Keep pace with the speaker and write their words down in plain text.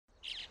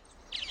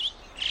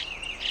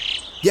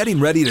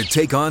Getting ready to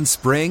take on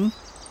spring?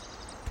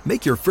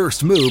 Make your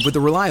first move with the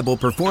reliable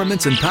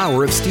performance and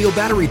power of Steel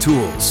battery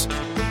tools.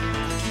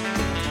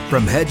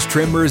 From hedge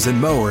trimmers and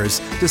mowers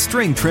to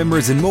string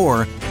trimmers and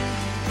more,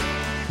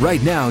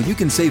 right now you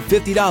can save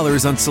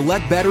 $50 on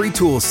select battery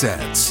tool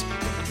sets.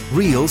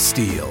 Real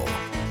Steel.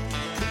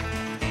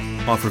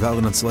 Offer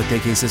valid on select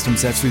AK system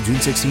sets through June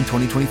 16,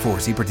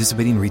 2024. See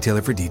participating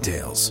retailer for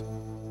details.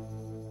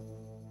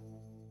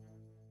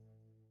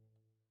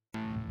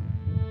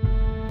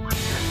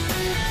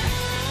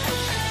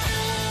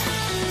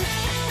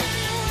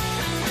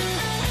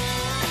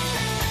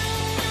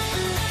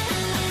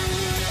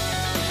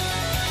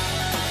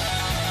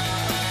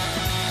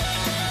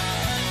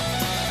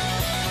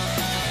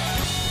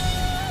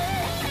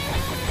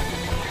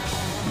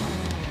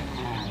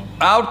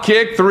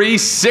 Outkick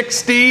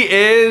 360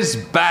 is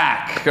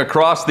back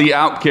across the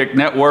Outkick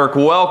Network.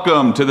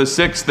 Welcome to the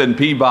 6th and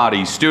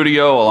Peabody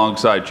studio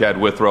alongside Chad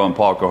Withrow and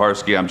Paul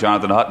Koharski. I'm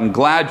Jonathan Hutton.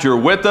 Glad you're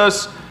with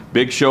us.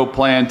 Big show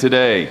planned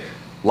today.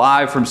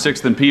 Live from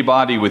 6th and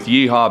Peabody with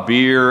Yeehaw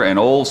Beer and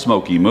Old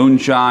Smoky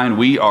Moonshine.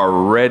 We are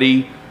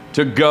ready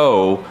to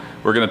go.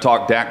 We're going to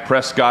talk Dak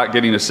Prescott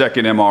getting a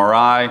second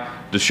MRI.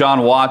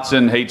 Deshaun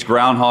Watson hates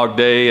Groundhog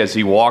Day as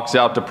he walks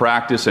out to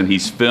practice and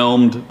he's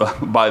filmed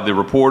by the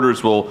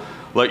reporters. We'll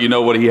let you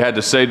know what he had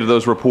to say to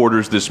those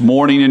reporters this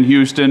morning in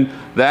Houston.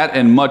 That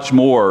and much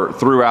more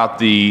throughout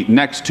the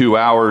next 2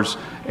 hours.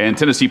 And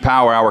Tennessee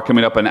Power Hour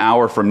coming up an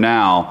hour from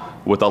now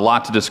with a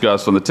lot to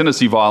discuss on the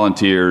Tennessee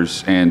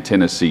Volunteers and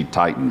Tennessee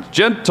Titans.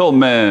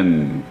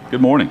 Gentlemen,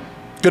 good morning.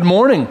 Good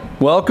morning.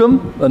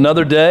 Welcome.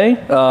 Another day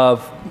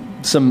of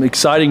some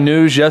exciting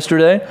news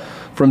yesterday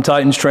from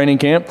Titans training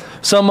camp.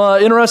 Some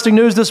interesting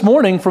news this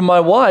morning from my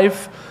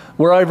wife,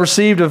 where I've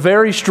received a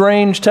very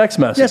strange text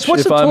message. Yes,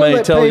 what's the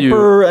toilet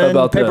paper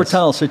and paper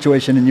towel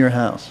situation in your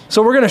house?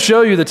 So we're going to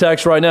show you the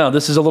text right now.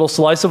 This is a little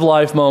slice of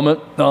life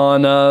moment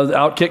on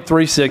Outkick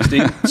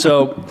 360.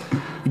 So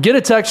get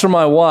a text from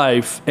my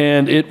wife,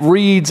 and it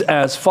reads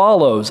as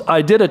follows.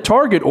 I did a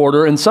Target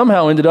order and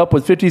somehow ended up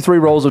with 53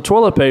 rolls of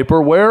toilet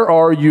paper. Where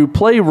are you,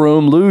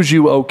 Playroom? Lose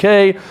you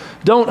okay?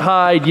 Don't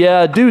hide.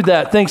 Yeah, do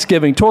that.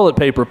 Thanksgiving, toilet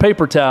paper,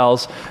 paper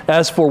towels.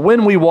 As for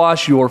when we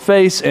wash your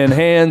face and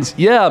hands,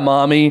 yeah,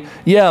 Mommy,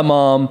 yeah,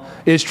 Mom,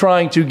 is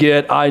trying to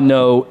get I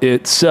know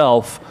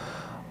itself.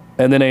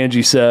 And then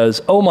Angie says,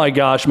 oh my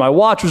gosh, my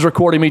watch was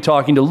recording me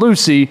talking to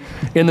Lucy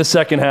in the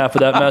second half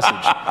of that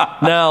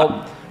message.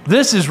 Now,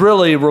 this is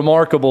really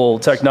remarkable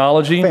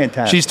technology.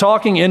 Fantastic. She's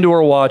talking into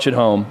her watch at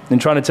home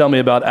and trying to tell me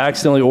about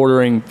accidentally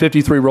ordering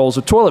 53 rolls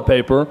of toilet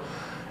paper.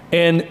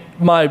 And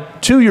my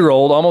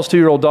 2-year-old, almost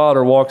 2-year-old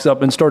daughter walks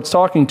up and starts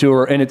talking to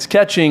her, and it's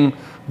catching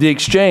the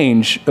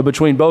exchange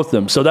between both of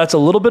them. So that's a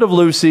little bit of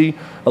Lucy,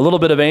 a little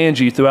bit of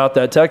Angie throughout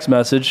that text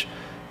message.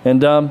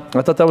 And I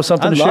thought that was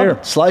something to share.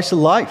 It. Slice of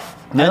life.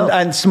 Yeah.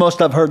 And it's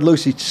most I've heard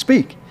Lucy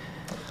speak.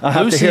 I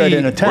have Lucy, to hear it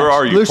in a text. Where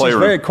are you, Lucy's Playroom?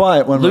 very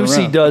quiet when Lucy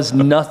we're around. does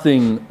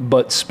nothing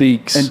but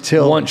speaks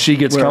Until once she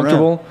gets we're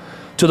comfortable,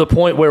 around. to the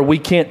point where we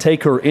can't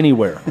take her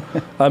anywhere.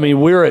 I mean,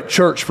 we're at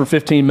church for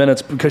 15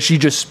 minutes because she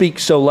just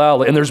speaks so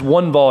loudly. And there's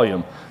one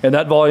volume, and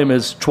that volume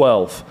is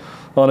 12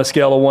 on a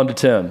scale of 1 to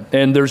 10.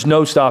 And there's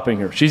no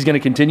stopping her. She's going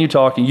to continue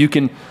talking. You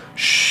can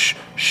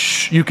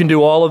you can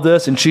do all of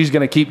this, and she's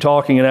going to keep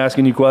talking and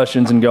asking you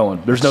questions and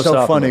going. There's no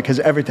stopping so funny her. because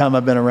every time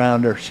I've been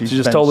around her, she's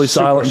just been totally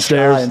super silent and shy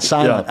stares. and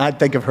silent. Yeah. I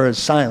think of her as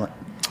silent.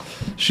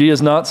 She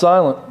is not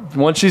silent.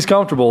 Once she's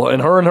comfortable,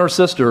 and her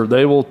sister,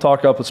 they will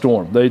talk up a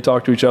storm. They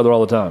talk to each other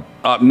all the time.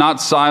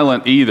 Not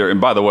silent either. And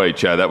by the way,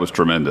 Chad, that was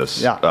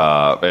tremendous.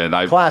 Yeah.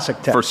 And Classic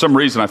text. For some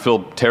reason, I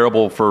feel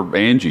terrible for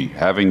Angie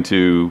having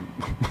to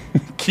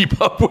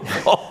keep up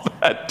with all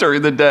that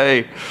during the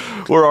day.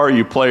 Where are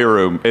you,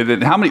 Playroom? And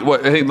then how many?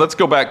 Hey, let's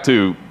go back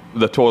to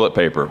the toilet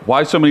paper.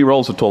 Why so many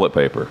rolls of toilet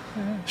paper?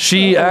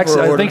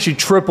 I think she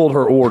tripled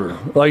her order.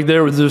 Like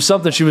there was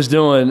something she was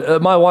doing.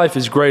 My wife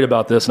is great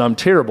about this, and I'm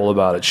terrible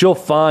about it. She'll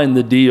find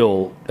the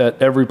deal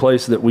at every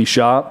place that we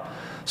shop.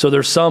 So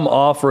there's some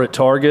offer at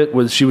Target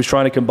where she was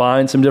trying to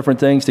combine some different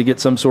things to get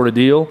some sort of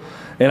deal,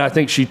 and I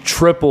think she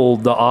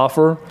tripled the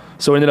offer.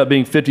 So it ended up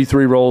being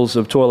 53 rolls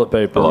of toilet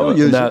paper.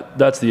 And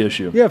that's the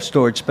issue. You have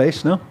storage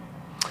space, no?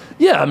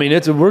 Yeah, I mean,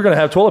 we're going to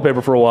have toilet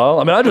paper for a while.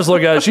 I mean, I just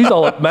look at it. She's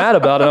all mad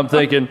about it. I'm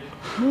thinking,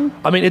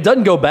 I mean, it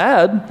doesn't go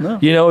bad. No.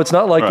 You know, it's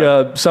not like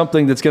Right.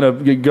 something that's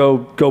going to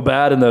go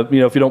bad if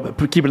you don't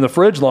keep it in the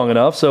fridge long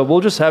enough. So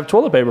we'll just have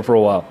toilet paper for a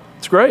while.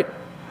 It's great.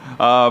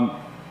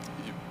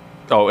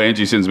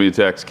 Angie sends me a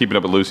text. Keeping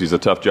up with Lucy's a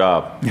tough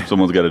job.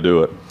 Someone's got to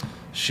do it.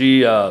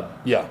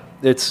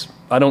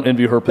 I don't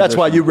envy her position. That's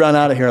why you run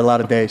out of here a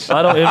lot of days.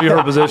 I don't envy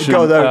her position.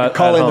 Go there,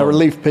 call in the home.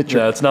 relief pitcher.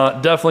 Yeah, it's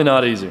definitely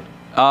not easy.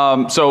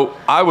 So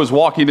I was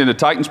walking into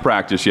Titans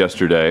practice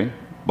yesterday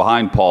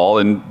behind Paul,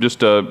 and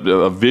just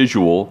a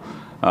visual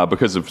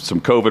because of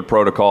some COVID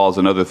protocols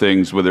and other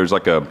things where there's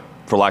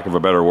for lack of a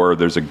better word,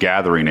 there's a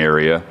gathering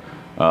area,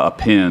 a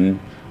pen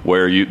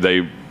where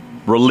they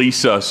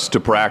release us to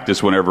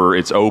practice whenever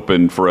it's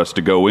open for us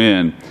to go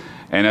in.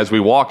 And as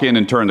we walk in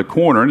and turn the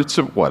corner, and it's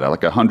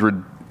like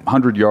 100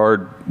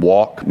 100-yard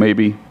walk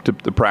maybe to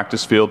the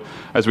practice field.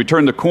 As we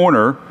turn the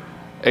corner,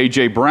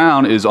 A.J.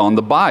 Brown is on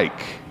the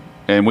bike.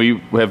 And we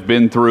have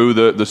been through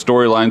the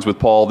storylines with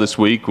Paul this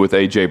week with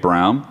A.J.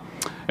 Brown.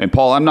 And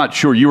Paul, I'm not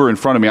sure, you were in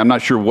front of me, I'm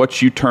not sure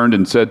what you turned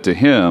and said to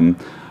him,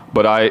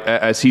 but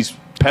as he's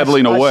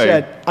pedaling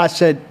away. I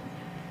said,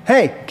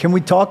 hey, can we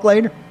talk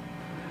later?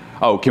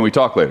 Oh, can we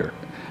talk later?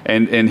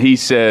 And he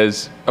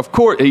says, of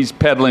course, he's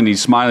pedaling,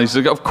 he's smiling. He's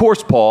like, of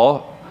course,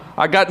 Paul,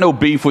 I got no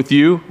beef with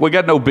you. We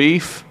got no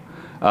beef.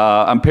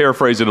 I'm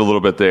paraphrasing a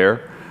little bit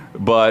there.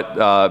 But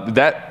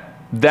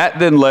that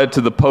then led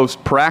to the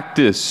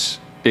post-practice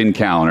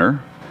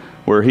encounter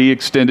where he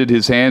extended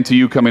his hand to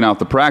you coming out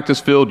the practice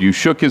field. You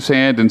shook his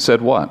hand and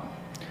said what?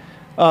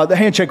 The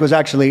handshake was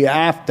actually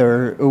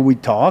after we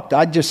talked.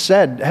 I just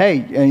said, hey,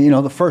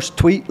 the first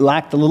tweet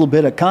lacked a little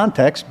bit of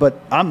context,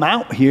 but I'm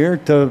out here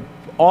to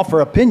offer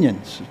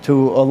opinions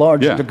to a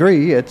large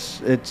degree.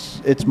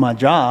 It's my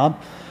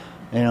job.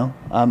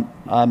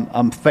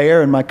 I'm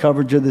fair in my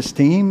coverage of this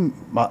team.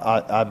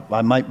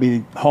 I might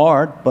be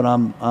hard, but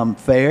I'm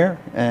fair,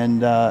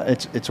 and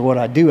it's what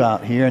I do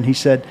out here. And he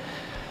said,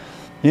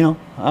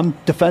 I'm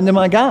defending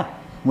my guy.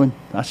 When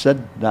I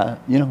said, I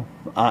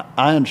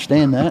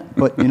understand that,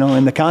 but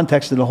in the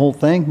context of the whole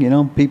thing,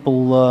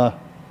 people,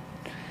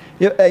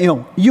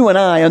 you and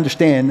I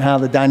understand how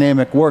the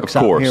dynamic works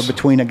out here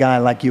between a guy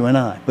like you and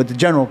I. But the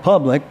general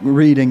public,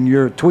 reading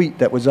your tweet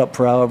that was up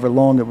for however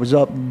long it was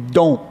up,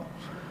 don't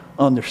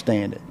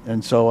understand it.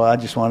 And so I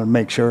just wanted to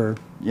make sure,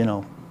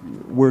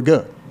 we're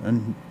good.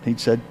 And he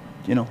said,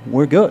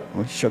 we're good.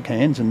 We shook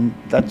hands, and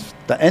that's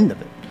the end of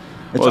it.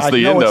 Well, it's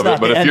the end of it,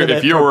 but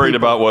if you're worried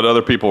about what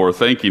other people were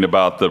thinking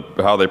about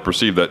how they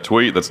perceive that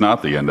tweet, that's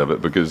not the end of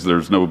it, because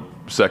there's no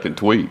second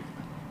tweet.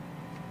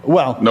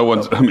 Well, no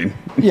one's.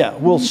 Yeah,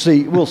 we'll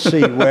see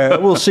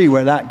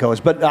where that goes.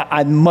 But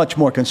I'm much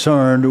more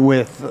concerned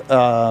with,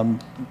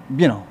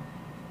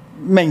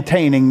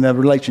 maintaining the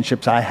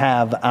relationships I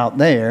have out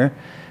there,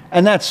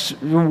 and that's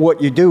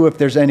what you do if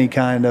there's any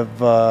kind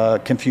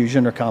of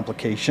confusion or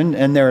complication.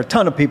 And there are a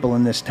ton of people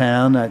in this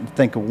town. I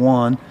think of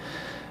one.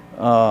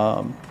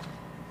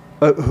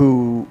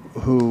 Who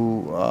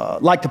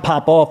like to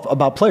pop off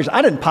about players.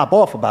 I didn't pop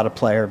off about a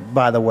player,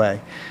 by the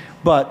way,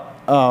 but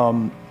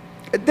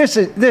this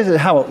is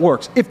how it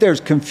works. If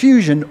there's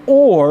confusion,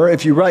 or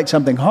if you write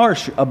something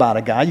harsh about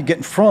a guy, you get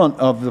in front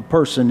of the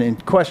person in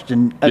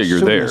question as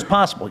soon as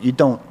possible. You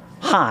don't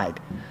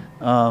hide.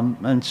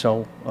 And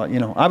so,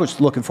 I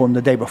was looking for him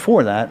the day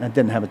before that, and I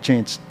didn't have a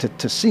chance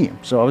to see him.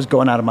 So I was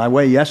going out of my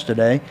way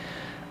yesterday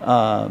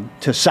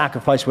to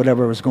sacrifice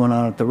whatever was going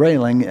on at the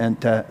railing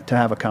and to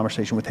have a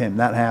conversation with him.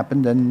 That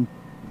happened, and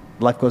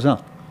life goes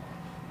on.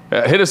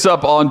 Hit us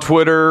up on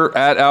Twitter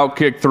at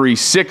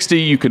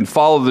Outkick360. You can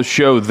follow the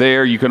show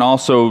there. You can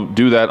also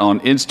do that on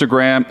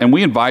Instagram. And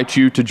we invite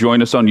you to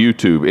join us on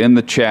YouTube in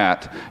the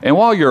chat. And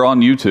while you're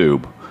on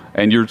YouTube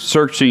and you're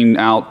searching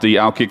out the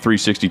Outkick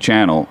 360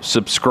 channel,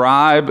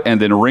 subscribe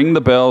and then ring the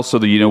bell so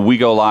that we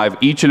go live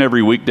each and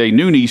every weekday,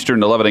 noon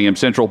Eastern, 11 a.m.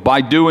 Central. By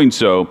doing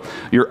so,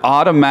 you're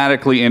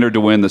automatically entered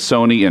to win the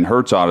Sony and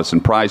Hertz Audison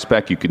prize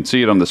pack. You can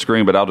see it on the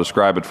screen, but I'll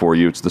describe it for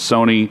you. It's the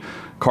Sony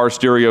car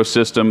stereo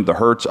system, the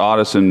Hertz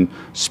Audison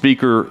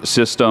speaker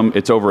system.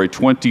 It's over a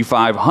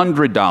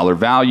 $2,500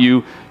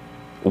 value.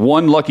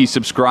 One lucky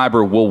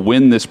subscriber will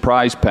win this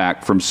prize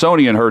pack from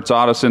Sony and Hertz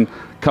Audison.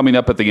 Coming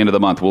up at the end of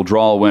the month, we'll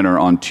draw a winner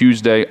on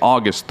Tuesday,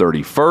 August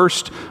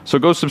 31st. So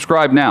go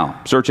subscribe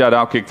now. Search out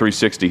Outkick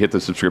 360. Hit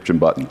the subscription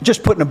button.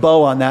 Just putting a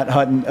bow on that,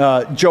 Hutton.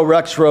 Joe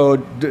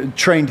Rexrode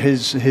trained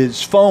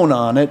his phone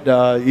on it,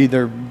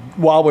 either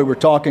while we were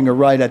talking or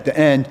right at the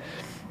end.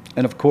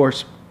 And, of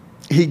course,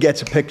 he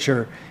gets a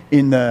picture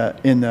in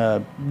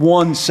the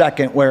 1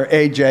 second where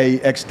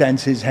AJ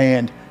extends his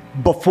hand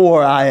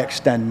before I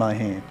extend my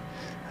hand.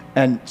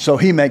 And so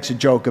he makes a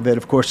joke of it.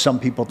 Of course, some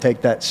people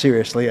take that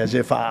seriously, as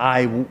if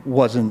I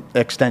wasn't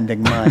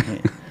extending my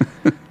hand.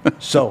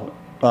 So,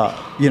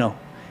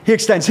 he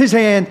extends his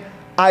hand,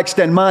 I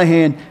extend my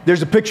hand.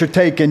 There's a picture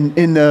taken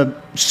in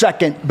the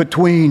second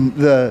between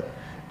the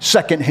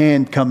second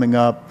hand coming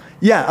up.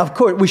 Yeah, of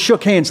course, we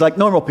shook hands like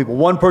normal people.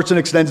 One person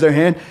extends their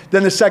hand,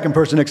 then the second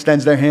person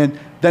extends their hand,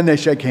 then they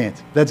shake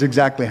hands. That's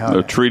exactly how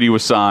the treaty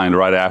was signed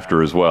right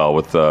after as well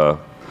with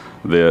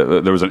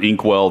there was an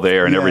inkwell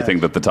there and everything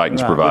that the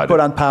Titans provided. Put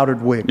on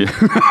powdered wig. Yeah.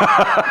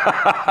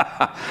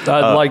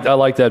 I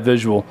like that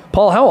visual.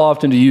 Paul, how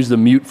often do you use the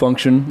mute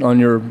function on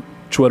your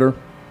Twitter?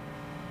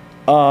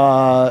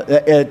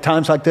 At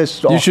times like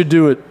this, you should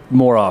do it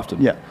more often.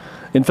 Yeah.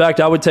 In fact,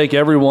 I would take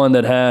everyone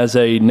that has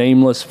a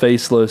nameless,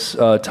 faceless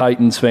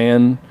Titans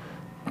fan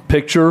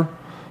picture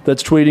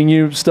that's tweeting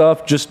you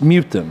stuff, just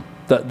mute them.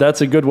 That's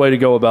a good way to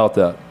go about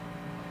that.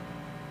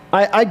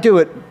 I do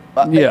it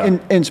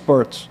in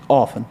spurts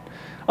often.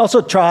 I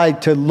also try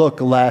to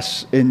look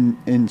less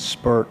in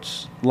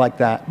spurts like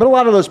that. But a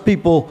lot of those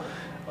people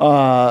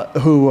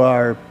who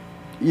are,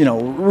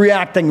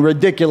 reacting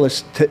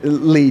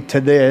ridiculously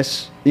to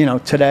this,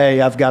 today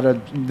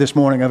this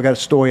morning I've got a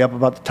story up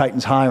about the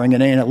Titans hiring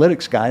an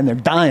analytics guy, and they're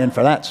dying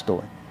for that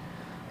story.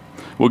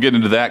 We'll get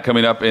into that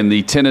coming up in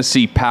the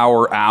Tennessee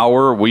Power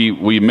Hour.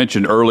 We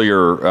mentioned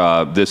earlier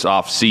this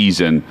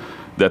offseason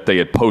that they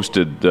had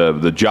posted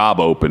the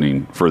job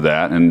opening for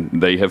that, and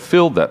they have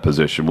filled that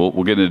position.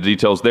 We'll get into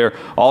details there.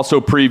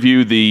 Also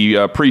preview the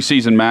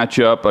preseason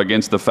matchup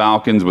against the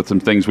Falcons with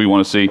some things we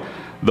want to see.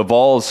 The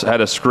Vols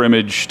had a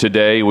scrimmage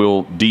today.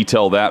 We'll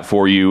detail that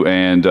for you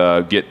and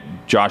get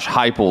Josh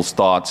Heupel's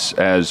thoughts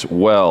as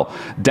well.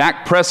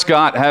 Dak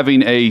Prescott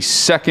having a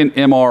second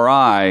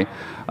MRI.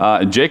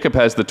 Jacob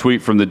has the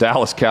tweet from the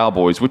Dallas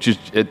Cowboys, which is,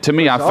 to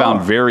me, I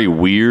found very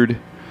weird.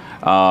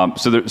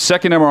 So the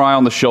second MRI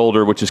on the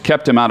shoulder, which has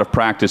kept him out of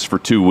practice for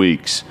 2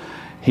 weeks.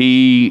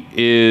 He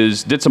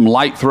did some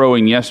light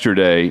throwing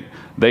yesterday.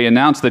 They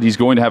announced that he's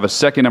going to have a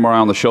second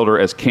MRI on the shoulder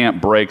as camp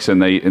breaks,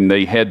 and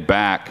they head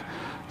back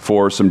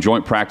for some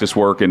joint practice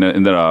work and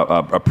then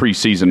a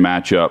preseason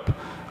matchup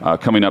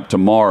coming up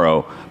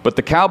tomorrow. But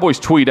the Cowboys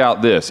tweet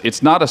out this: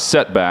 it's not a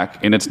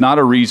setback and it's not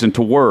a reason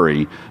to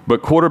worry,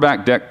 but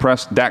quarterback Dak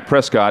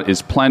Prescott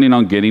is planning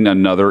on getting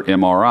another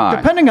MRI.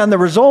 Depending on the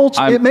results,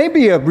 it may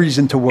be a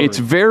reason to worry. It's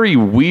very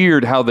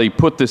weird how they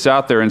put this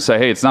out there and say,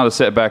 hey, it's not a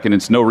setback and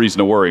it's no reason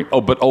to worry.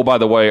 But by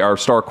the way, our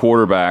star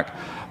quarterback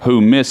who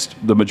missed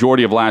the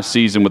majority of last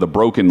season with a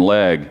broken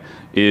leg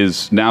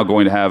is now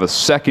going to have a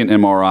second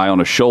MRI on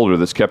a shoulder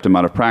that's kept him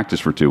out of practice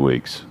for 2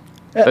 weeks.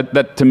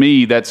 That to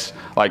me, that's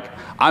like,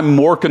 I'm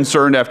more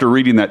concerned after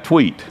reading that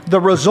tweet.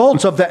 The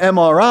results of the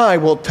MRI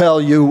will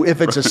tell you if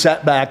it's a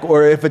setback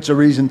or if it's a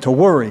reason to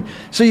worry.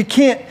 So you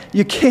can't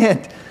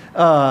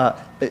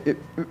have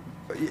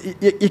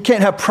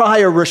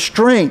prior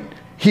restraint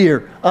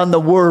here on the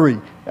worry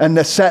and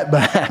the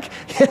setback.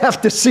 You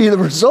have to see the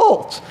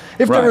results.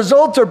 If the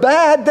results are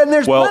bad, then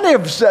there's plenty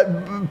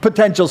of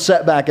potential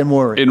setback and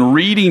worry. In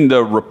reading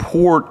the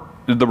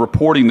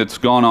reporting that's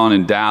gone on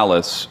in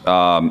Dallas,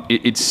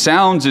 it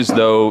sounds as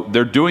though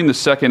they're doing the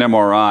second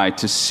MRI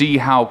to see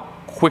how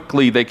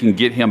quickly they can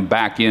get him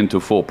back into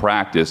full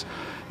practice,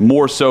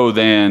 more so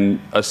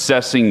than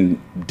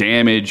assessing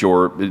damage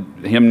or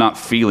him not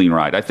feeling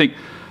right. I think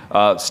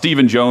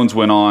Stephen Jones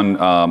went on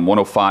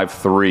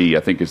 105.3, I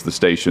think is the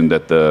station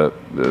that the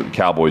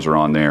Cowboys are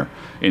on there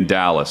in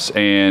Dallas,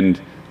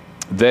 and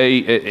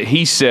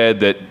he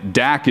said that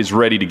Dak is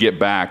ready to get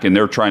back and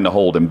they're trying to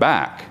hold him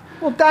back.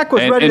 Well, Dak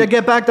was ready to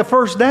get back the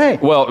first day.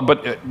 Well,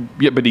 but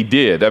he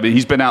did. I mean,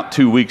 he's been out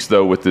 2 weeks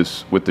though with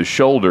the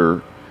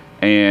shoulder,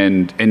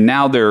 and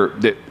now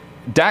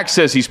Dak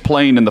says he's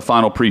playing in the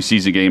final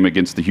preseason game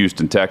against the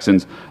Houston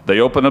Texans. They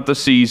open up the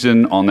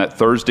season on that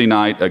Thursday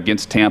night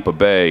against Tampa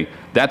Bay.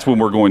 That's when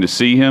we're going to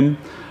see him.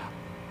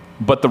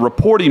 But the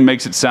reporting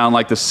makes it sound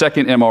like the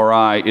second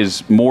MRI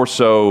is more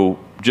so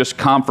just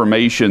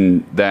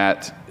confirmation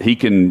that he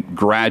can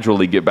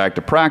gradually get back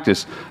to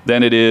practice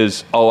than it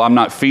is, I'm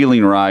not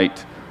feeling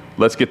right,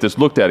 let's get this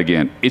looked at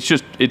again.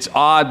 It's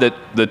odd that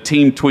the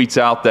team tweets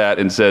out that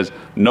and says,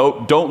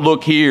 no, don't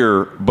look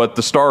here, but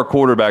the star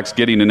quarterback's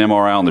getting an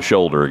MRI on the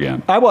shoulder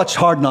again. I watched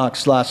Hard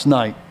Knocks last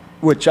night,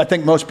 which I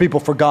think most people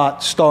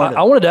forgot started.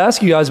 I wanted to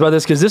ask you guys about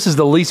this because this is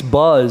the least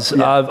buzz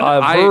I've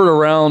heard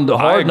around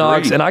Hard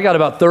Knocks, and I got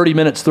about 30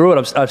 minutes through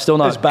it. I've still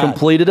not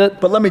completed it.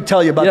 But let me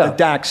tell you about the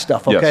Dak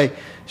stuff, okay? Yes.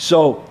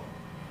 So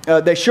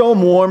they show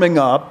him warming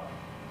up,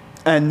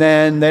 and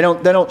then they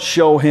don't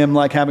show him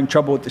like having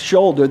trouble with the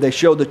shoulder. They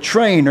show the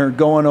trainer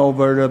going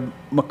over to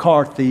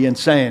McCarthy and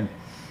saying,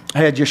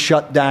 hey, just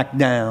shut Dak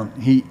down.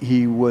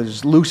 He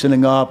was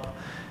loosening up,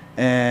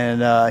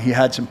 and he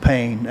had some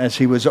pain as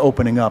he was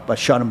opening up. I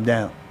shut him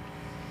down.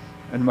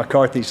 And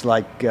McCarthy's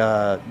like, do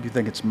you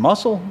think it's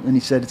muscle? And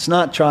he said, it's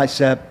not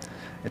tricep,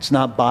 it's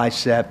not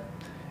bicep,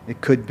 it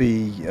could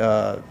be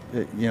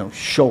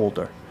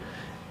shoulder.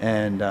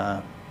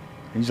 And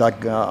he's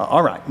like,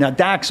 all right. Now,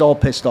 Dak's all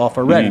pissed off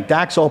already. Mm-hmm.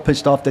 Dak's all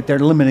pissed off that they're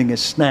limiting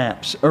his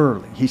snaps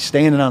early. He's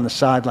standing on the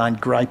sideline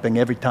griping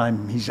every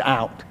time he's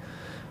out.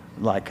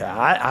 Like,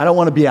 I don't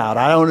want to be out.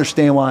 I don't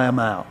understand why I'm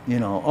out.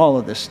 All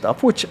of this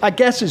stuff, which I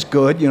guess is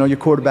good. Your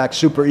quarterback's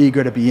super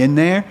eager to be in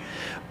there.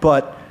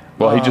 But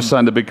he just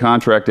signed a big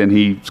contract, and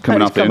he's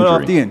coming off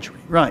the injury.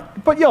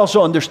 Right. But you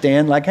also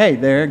understand, like, hey,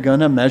 they're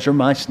going to measure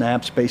my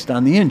snaps based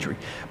on the injury.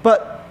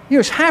 But he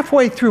was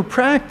halfway through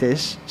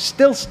practice,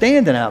 still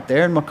standing out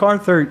there, and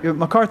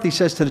McCarthy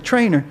says to the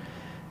trainer,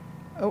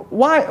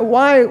 why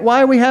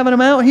are we having him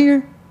out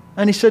here?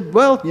 And he said,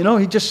 well,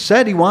 he just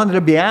said he wanted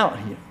to be out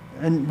here.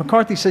 And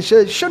McCarthy says,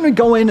 shouldn't we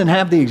go in and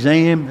have the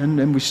exam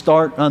and we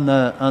start on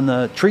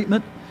the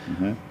treatment?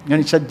 Mm-hmm.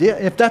 And he said, yeah,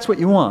 if that's what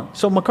you want.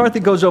 So McCarthy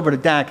goes over to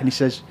Dak and he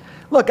says,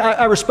 look,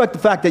 I respect the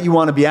fact that you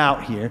want to be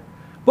out here,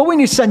 but we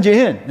need to send you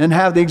in and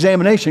have the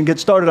examination and get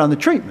started on the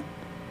treatment.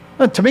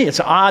 And to me, it's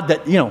odd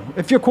that,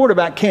 if your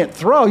quarterback can't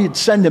throw, you'd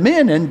send him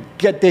in and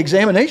get the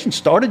examination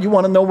started. You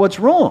want to know what's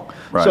wrong.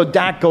 Right. So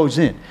Dak goes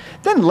in.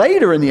 Then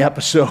later in the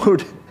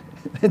episode,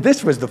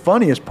 this was the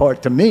funniest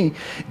part to me,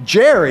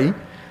 Jerry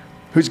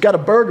who's got a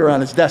burger on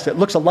his desk that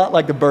looks a lot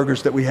like the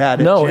burgers that we had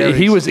at No, Jerry's.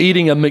 he was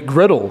eating a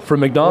McGriddle from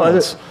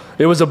McDonald's.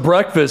 It was a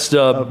breakfast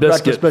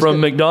biscuit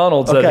from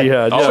McDonald's that he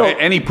had. Oh, Yeah.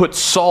 and he put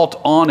salt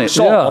on it.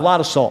 Salt, Yeah. a lot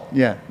of salt.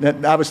 Yeah,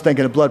 I was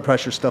thinking the blood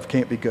pressure stuff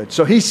can't be good.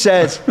 So he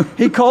says,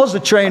 he calls the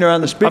trainer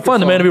on the speakerphone. I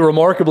find the man to be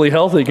remarkably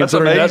healthy,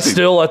 considering that's amazing.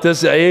 still at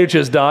this age,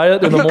 his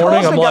diet in the He morning.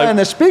 calls I'm the guy like, on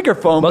the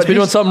speakerphone. must but be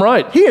doing he's- something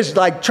right. He is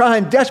like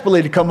trying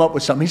desperately to come up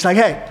with something. He's like,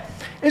 hey,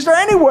 is there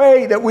any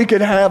way that we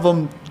could have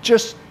him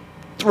just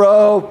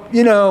throw,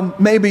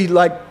 maybe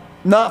like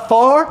not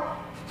far?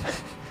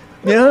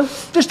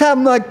 Just have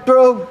him like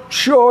throw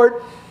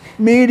short,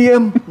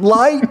 medium,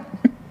 light.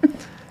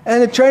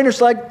 And the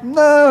trainer's like,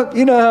 no,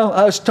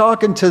 I was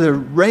talking to the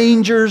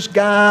Rangers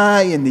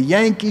guy and the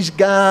Yankees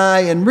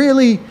guy, and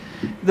really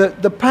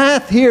the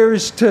path here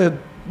is to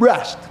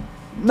rest,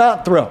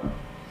 not throw.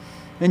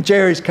 And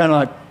Jerry's kind of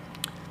like,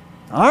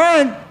 all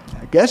right,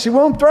 I guess he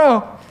won't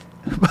throw.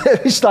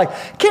 But he's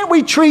like, can't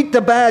we treat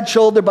the bad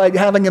shoulder by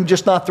having him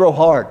just not throw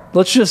hard?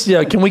 Let's just,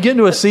 can we get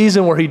into a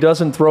season where he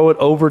doesn't throw it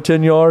over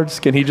 10 yards?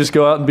 Can he just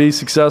go out and be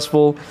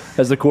successful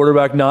as the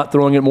quarterback not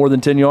throwing it more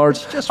than 10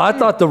 yards? I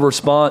thought the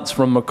response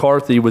from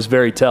McCarthy was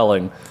very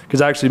telling,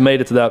 because I actually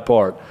made it to that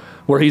part,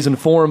 where he's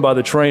informed by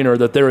the trainer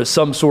that there is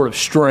some sort of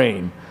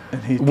strain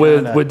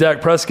with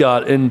Dak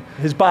Prescott. And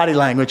his body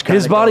language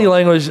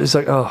language is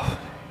like,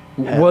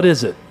 what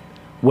is it?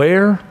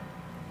 Where?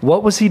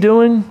 What was he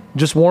doing?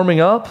 Just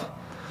warming up?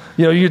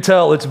 You could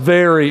tell it's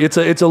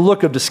a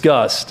look of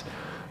disgust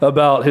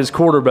about his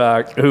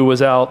quarterback who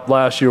was out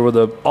last year with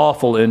an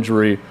awful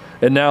injury,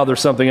 and now there's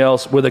something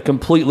else with a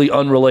completely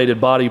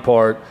unrelated body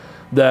part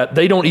that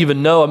they don't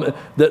even know. I mean,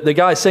 the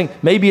guy's saying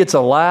maybe it's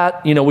a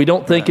lat. We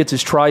don't think it's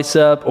his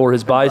tricep or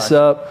his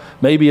bicep.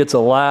 Maybe it's a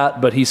lat,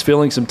 but he's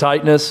feeling some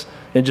tightness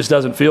and just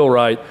doesn't feel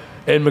right.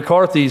 And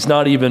McCarthy's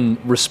not even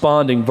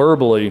responding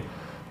verbally,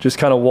 just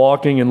kind of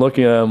walking and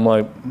looking at him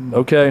like,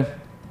 okay,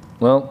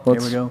 well,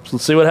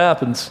 let's see what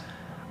happens.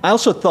 I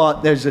also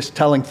thought there's this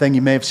telling thing.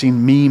 You may have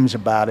seen memes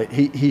about it.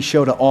 He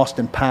showed an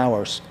Austin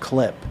Powers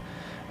clip,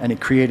 and he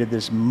created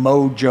this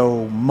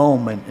mojo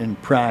moment in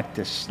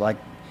practice.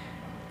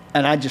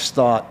 And I just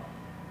thought,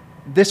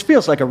 this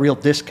feels like a real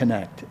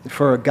disconnect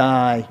for a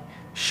guy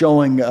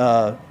showing,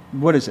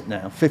 what is it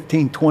now,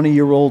 15,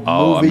 20-year-old movie?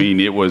 Oh, I mean,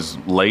 it was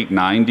late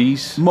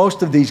 90s.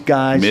 Most of these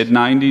guys.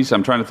 Mid-90s.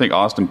 I'm trying to think.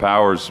 Austin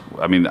Powers,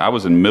 I mean, I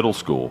was in middle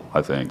school,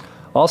 I think.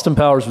 Austin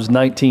Powers was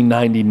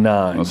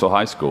 1999. Oh, so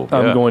high school.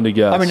 I'm going to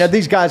guess. I mean, are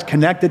these guys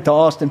connected to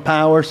Austin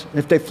Powers?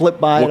 If they flip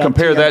by Well, it on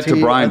compare that to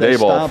TNT, Brian are they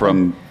Daboll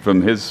stopping?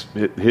 from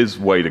his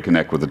way to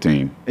connect with the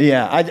team.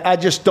 Yeah, I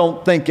just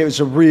don't think it was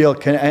a real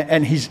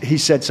and he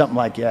said something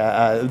like,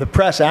 the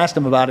press asked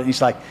him about it, and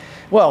he's like,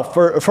 well,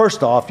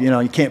 first off, you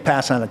can't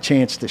pass on a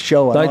chance to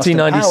show an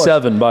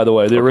 1997, by the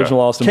way, the original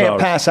Austin Powers. Can't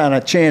pass on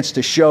a chance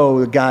to show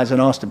the guys an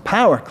Austin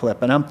Power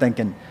clip. And I'm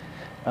thinking,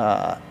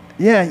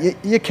 yeah,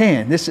 you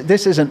can. This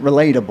isn't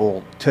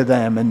relatable to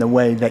them in the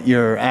way that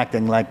you're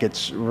acting like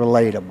it's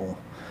relatable.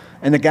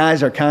 And the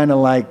guys are kind of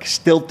like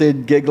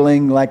stilted,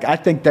 giggling. Like, I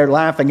think they're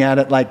laughing at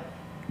it like,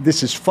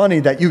 this is funny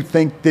that you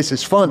think this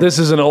is funny. This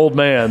is an old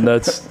man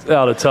that's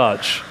out of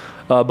touch.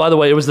 By the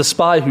way, it was The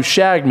Spy Who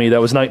Shagged Me.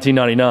 That was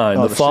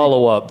 1999, the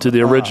follow-up to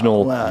the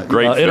original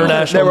Great film.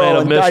 International Man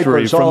of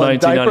Mystery from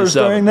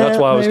 1997. That's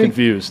why I was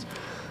confused.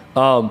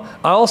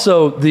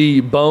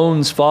 The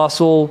Bones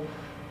fossil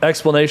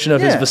explanation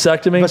of his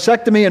vasectomy.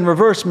 Vasectomy and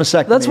reverse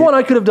mastectomy. That's one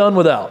I could have done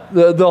without.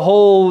 The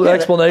whole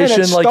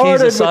explanation, like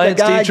he's a science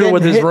teacher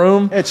with his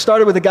room. It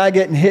started with a guy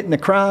getting hit in the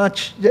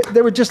crotch.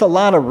 There were just a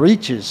lot of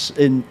reaches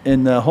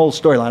in the whole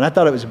storyline. I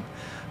thought it was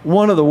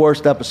one of the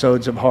worst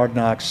episodes of Hard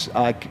Knocks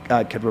I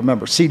could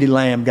remember. CeeDee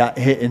Lamb got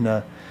hit in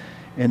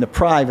the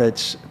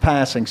privates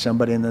passing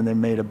somebody, and then they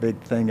made a big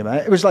thing about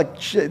it. It was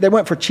like they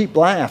went for cheap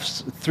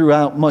laughs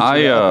throughout much of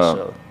the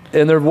episode.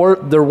 And there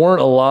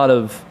weren't a lot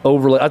of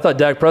overlay. I thought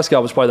Dak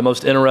Prescott was probably the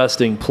most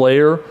interesting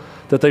player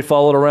that they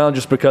followed around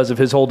just because of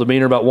his whole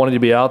demeanor about wanting to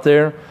be out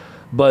there.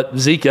 But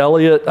Zeke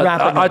Elliott,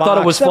 I thought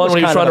it was fun when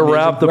he was trying to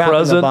wrap the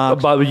present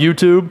by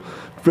YouTube.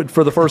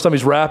 For the first time,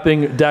 he's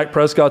wrapping Dak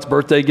Prescott's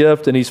birthday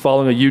gift, and he's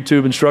following a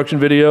YouTube instruction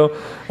video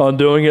on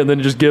doing it, and then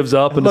he just gives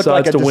up and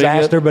decides to wing it. Looked like a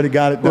disaster, but he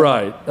got it done.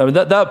 Right. I mean,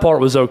 that part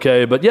was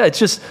okay. But, yeah, it's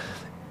just –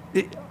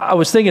 I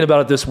was thinking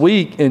about it this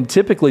week, and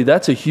typically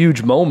that's a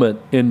huge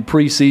moment in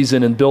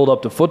preseason and build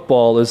up to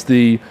football is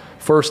the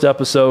first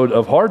episode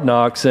of Hard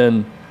Knocks,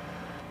 and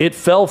it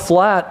fell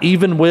flat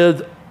even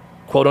with,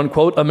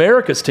 quote-unquote,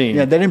 America's team.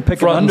 Yeah, they didn't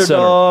pick an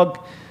underdog.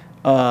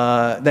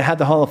 They had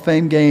the Hall of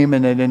Fame game,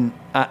 and they didn't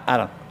 – I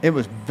don't – it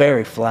was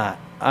very flat.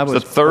 It's the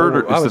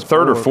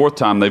third or fourth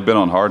time they've been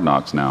on Hard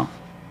Knocks now.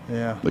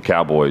 Yeah, the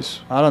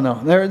Cowboys. I don't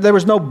know. There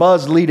was no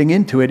buzz leading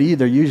into it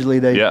either. Usually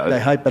they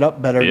hype it up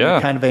better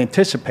and kind of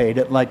anticipate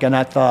it. And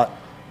I thought,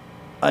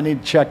 I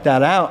need to check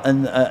that out,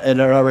 and it had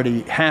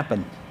already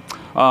happened.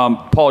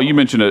 Paul, you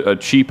mentioned a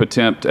cheap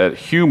attempt at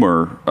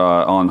humor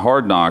on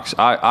Hard Knocks.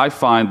 I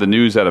find the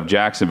news out of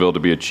Jacksonville to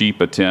be a cheap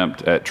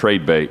attempt at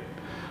trade bait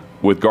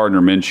with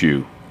Gardner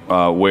Minshew,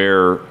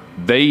 where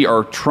they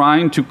are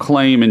trying to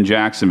claim in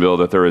Jacksonville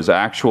that there is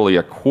actually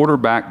a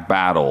quarterback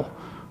battle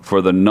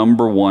for the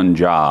number one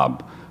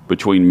job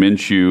between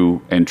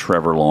Minshew and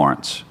Trevor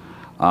Lawrence.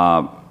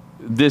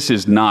 This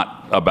is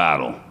not a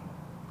battle.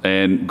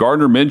 And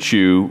Gardner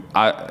Minshew,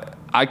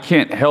 I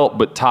can't help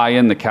but tie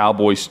in the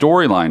Cowboys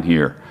storyline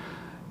here.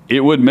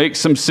 It would make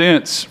some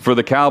sense for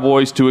the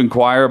Cowboys to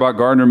inquire about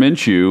Gardner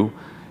Minshew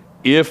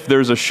if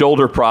there's a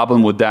shoulder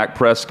problem with Dak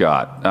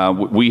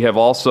Prescott. We have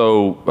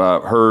also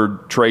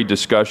heard trade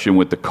discussion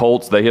with the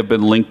Colts. They have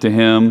been linked to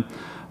him,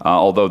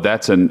 although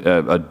that's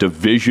a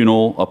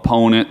divisional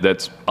opponent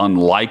that's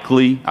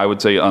unlikely, I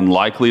would say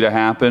unlikely to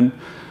happen.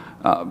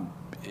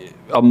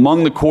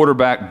 Among the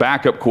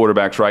backup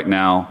quarterbacks right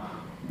now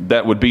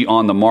that would be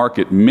on the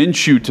market,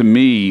 Minshew to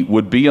me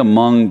would be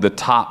among the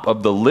top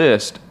of the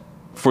list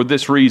for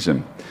this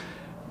reason.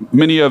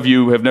 Many of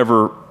you have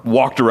never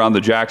walked around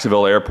the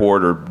Jacksonville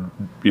airport or,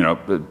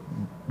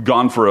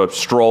 gone for a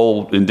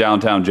stroll in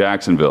downtown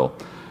Jacksonville.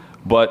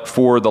 But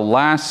for the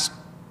last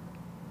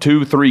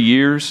 2-3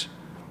 years,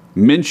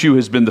 Minshew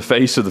has been the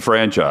face of the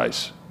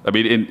franchise. I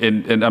mean,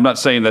 and I'm not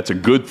saying that's a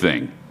good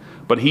thing,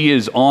 but he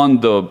is on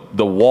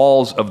the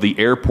walls of the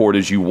airport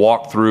as you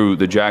walk through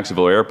the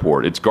Jacksonville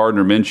airport. It's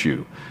Gardner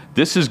Minshew.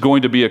 This is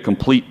going to be a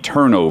complete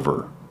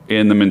turnover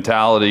in the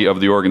mentality of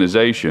the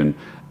organization,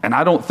 and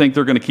I don't think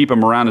they're going to keep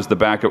him around as the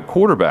backup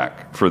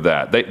quarterback for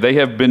that. They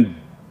have been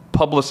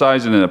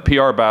publicizing in a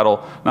PR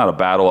battle, not a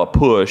battle, a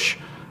push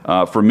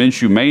for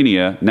Minshew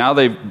Mania. Now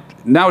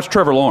it's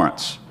Trevor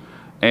Lawrence.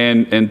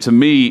 And to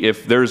me,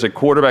 if there's a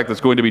quarterback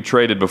that's going to be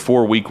traded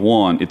before week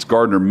 1, it's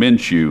Gardner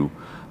Minshew,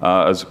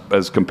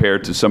 as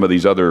compared to some of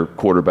these other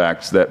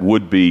quarterbacks that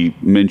would be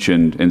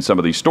mentioned in some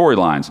of these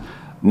storylines.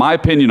 My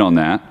opinion on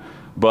that,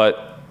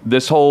 but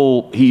this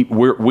whole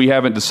we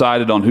haven't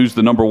decided on who's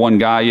the number one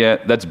guy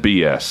yet, that's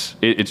BS.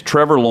 It's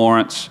Trevor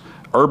Lawrence.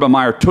 Urban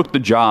Meyer took the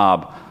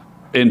job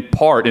in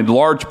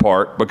large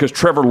part, because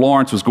Trevor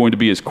Lawrence was going to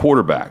be his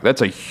quarterback.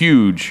 That's a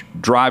huge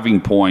driving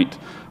point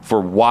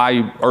for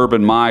why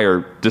Urban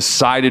Meyer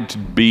decided to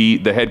be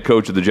the head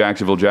coach of the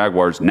Jacksonville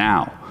Jaguars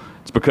now.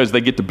 It's because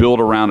they get to build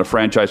around a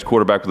franchise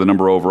quarterback with the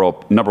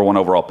number one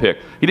overall pick.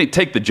 He didn't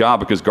take the job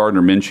because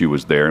Gardner Minshew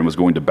was there and was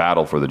going to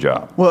battle for the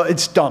job. Well,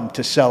 it's dumb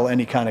to sell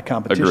any kind of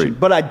competition.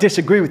 Agreed. But I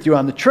disagree with you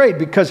on the trade,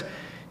 because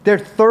their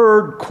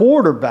third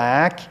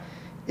quarterback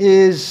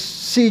is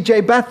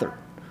C.J. Beathard.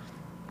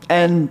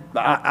 And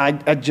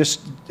I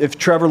just, if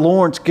Trevor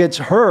Lawrence gets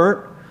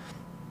hurt,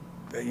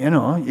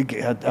 you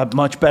get a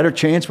much better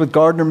chance with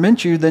Gardner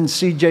Minshew than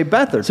C.J.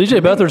 Beathard.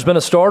 C.J. Beathard's been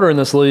a starter in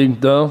this league,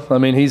 though. I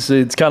mean,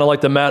 it's kind of like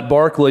the Matt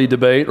Barkley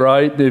debate,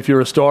 right? If you're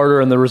a starter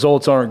and the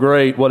results aren't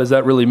great, what does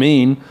that really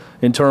mean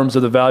in terms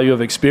of the value of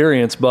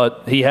experience?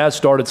 But he has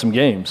started some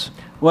games.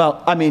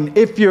 Well, I mean,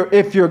 if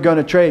you're going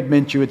to trade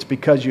Minshew, it's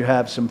because you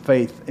have some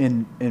faith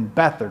in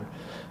Beathard.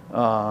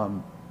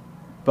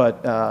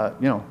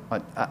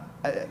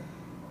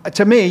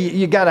 To me,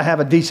 you got to have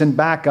a decent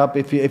backup.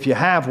 If you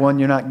have one,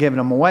 you're not giving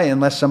them away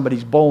unless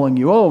somebody's bowling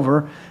you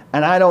over.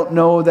 And I don't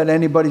know that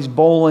anybody's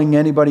bowling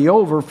anybody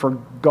over for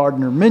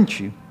Gardner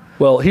Minshew.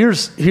 Well,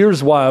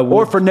 here's why I would.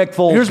 Or for Nick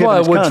Foles. Here's why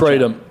I would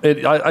trade him.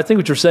 I think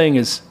what you're saying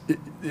is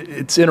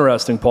it's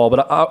interesting, Paul.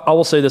 But I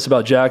will say this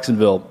about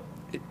Jacksonville: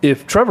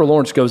 if Trevor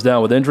Lawrence goes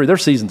down with injury, their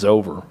season's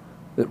over,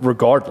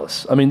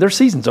 regardless. I mean, their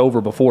season's over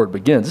before it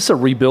begins. This is a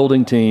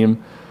rebuilding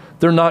team.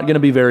 They're not going to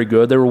be very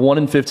good. They were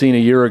 1-15 a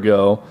year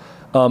ago.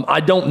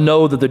 I don't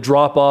know that the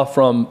drop-off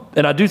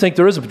and I do think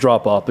there is a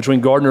drop-off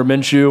between Gardner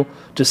Minshew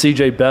to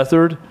C.J.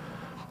 Beathard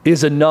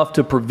is enough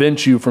to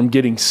prevent you from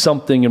getting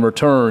something in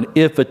return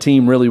if a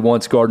team really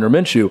wants Gardner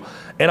Minshew.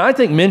 And I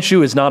think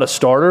Minshew is not a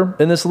starter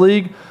in this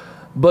league,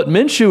 but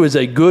Minshew is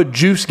a good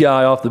juice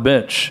guy off the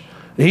bench.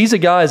 He's a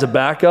guy as a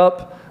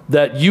backup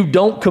that you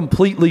don't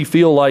completely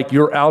feel like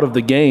you're out of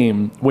the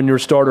game when your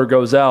starter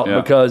goes out,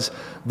 because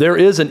there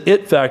is an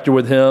it factor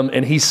with him,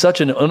 and he's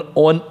such an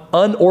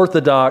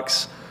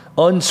unorthodox,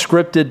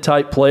 unscripted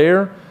type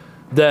player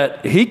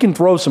that he can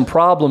throw some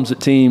problems at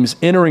teams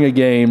entering a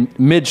game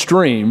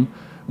midstream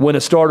when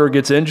a starter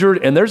gets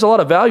injured. And there's a lot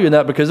of value in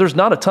that, because there's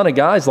not a ton of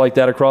guys like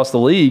that across the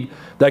league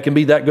that can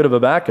be that good of a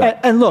backup.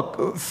 And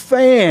look,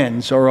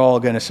 fans are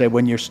all going to say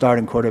when your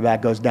starting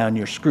quarterback goes down,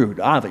 you're screwed,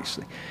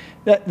 obviously.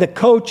 The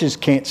coaches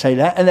can't say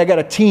that, and they got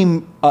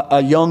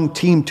a young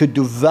team to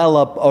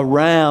develop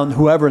around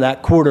whoever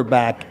that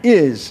quarterback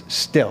is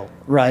still,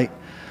 right?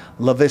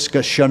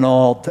 Laviska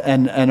Shenault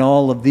and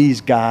all of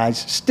these guys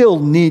still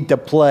need to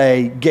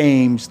play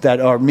games that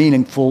are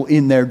meaningful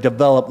in their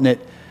development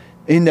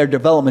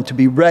to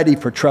be ready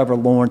for Trevor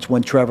Lawrence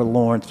when Trevor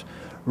Lawrence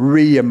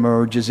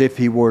reemerges, if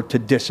he were to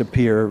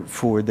disappear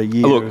for the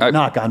year. Look,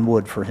 knock on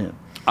wood for him.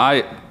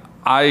 I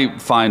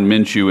find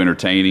Minshew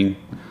entertaining.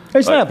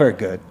 He's not very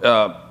good.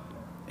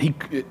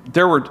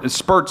 There were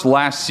spurts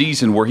last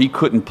season where he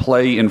couldn't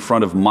play in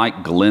front of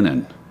Mike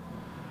Glennon.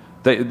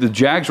 The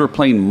Jags were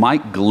playing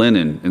Mike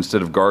Glennon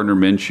instead of Gardner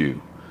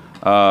Minshew.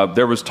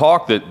 There was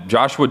talk that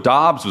Joshua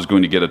Dobbs was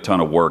going to get a ton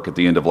of work at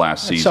the end of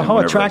last season. So how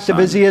attractive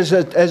is he as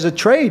a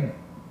trade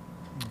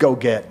go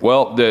get.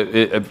 Well,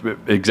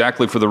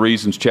 exactly for the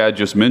reasons Chad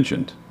just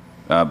mentioned.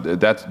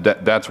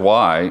 That's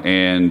why,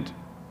 and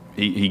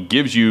he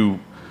gives you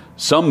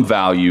some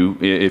value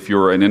if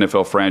you're an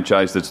NFL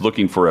franchise that's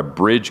looking for a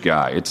bridge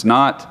guy.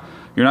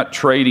 You're not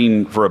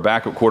trading for a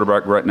backup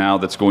quarterback right now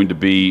that's going to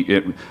be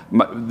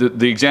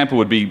the example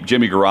would be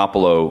Jimmy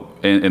Garoppolo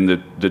and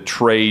the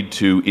trade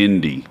to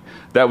Indy.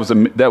 That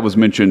was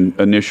mentioned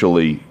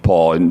initially,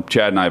 Paul, and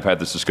Chad and I have had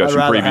this discussion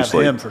I'd rather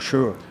previously. have him for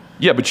sure.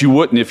 Yeah, but you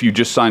wouldn't if you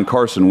just signed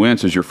Carson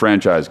Wentz as your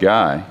franchise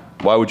guy.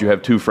 Why would you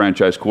have two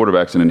franchise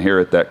quarterbacks and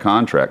inherit that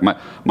contract?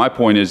 My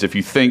point is, if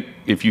you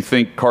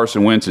think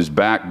Carson Wentz is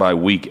back by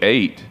week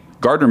 8,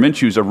 Gardner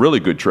Minshew is a really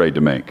good trade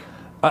to make.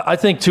 I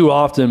think too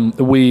often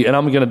and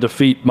I'm going to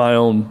defeat my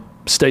own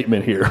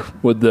statement here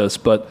with this,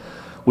 but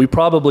we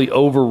probably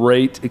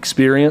overrate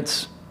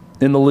experience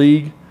in the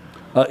league.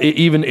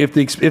 Even if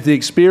the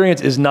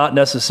experience is not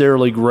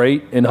necessarily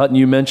great, and Hutton,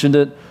 you mentioned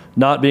it,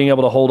 not being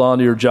able to hold on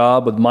to your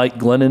job with Mike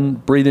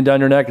Glennon breathing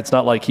down your neck. It's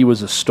not like he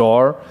was a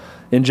star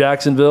in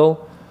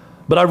Jacksonville.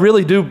 But I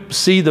really do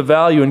see the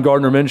value in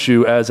Gardner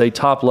Minshew as a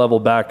top-level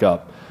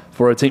backup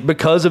for a team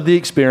because of the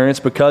experience,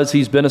 because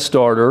he's been a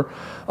starter.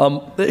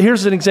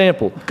 Here's an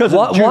example.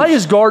 Why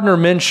is Gardner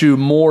Minshew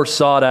more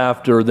sought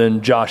after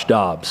than Josh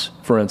Dobbs,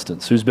 for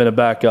instance, who's been a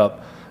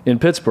backup in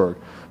Pittsburgh?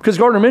 Because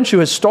Gardner Minshew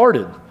has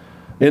started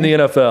in the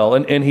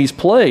NFL, and he's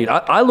played.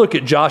 I look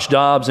at Josh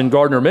Dobbs and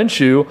Gardner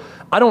Minshew,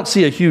 I don't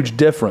see a huge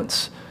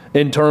difference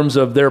in terms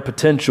of their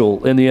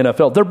potential in the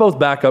NFL. They're both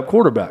backup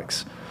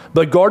quarterbacks.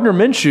 But Gardner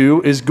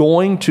Minshew is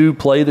going to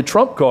play the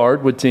trump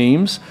card with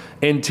teams,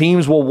 and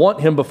teams will want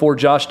him before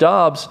Josh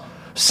Dobbs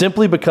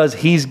simply because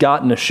he's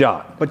gotten a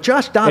shot. But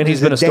Josh Dobbs and he's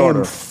is been a a starter.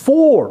 damn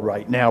 4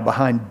 right now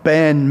behind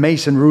Ben,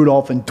 Mason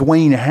Rudolph, and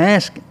Dwayne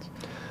Haskins.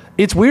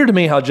 It's weird to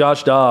me how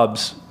Josh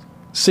Dobbs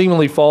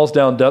seemingly falls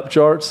down depth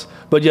charts,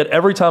 but yet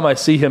every time I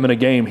see him in a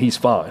game, he's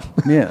fine.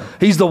 Yeah.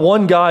 He's the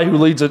one guy who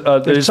leads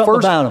his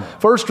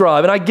first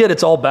drive, and I get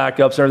it's all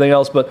backups and everything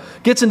else, but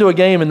gets into a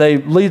game and they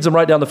leads them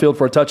right down the field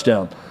for a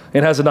touchdown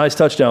and has a nice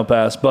touchdown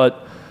pass.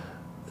 But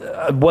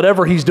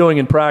whatever he's doing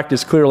in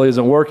practice clearly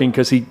isn't working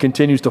because he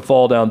continues to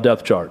fall down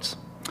depth charts.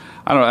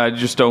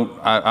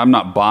 I'm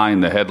not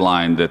buying the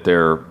headline that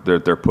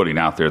they're putting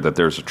out there that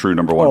there's a true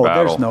number one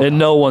battle. And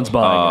no one's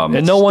buying it.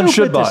 And no one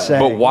should buy it.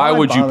 But why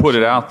would you put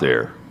it out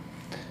there?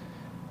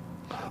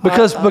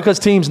 Because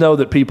teams know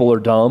that people are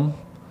dumb,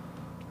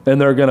 and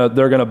they're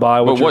gonna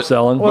buy what you're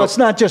selling. Well, it's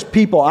not just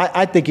people.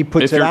 I think he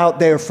puts it out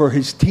there for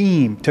his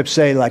team to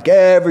say like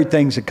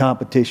everything's a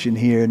competition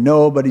here.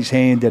 Nobody's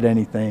handed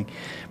anything,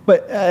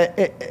 but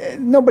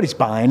nobody's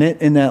buying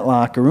it in that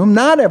locker room.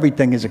 Not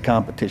everything is a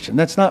competition.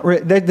 That's not.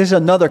 There's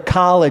another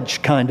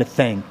college kind of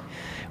thing,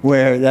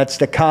 where that's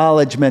the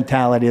college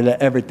mentality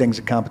that everything's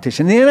a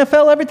competition. In the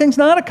NFL, everything's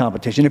not a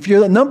competition. If you're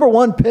the number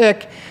 1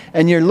 pick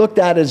and you're looked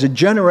at as a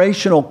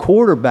generational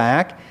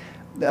quarterback,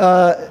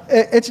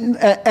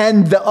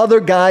 and the other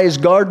guy is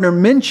Gardner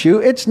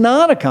Minshew, it's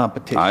not a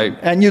competition.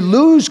 And you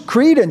lose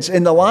credence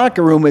in the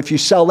locker room if you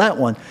sell that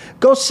one.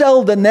 Go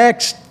sell the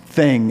next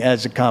thing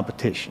as a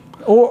competition,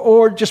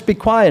 or just be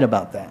quiet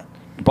about that.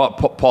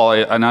 Paul,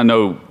 and I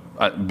know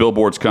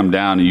billboards come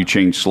down and you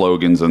change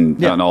slogans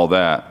and all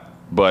that.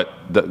 But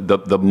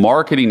the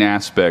marketing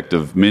aspect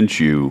of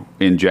Minshew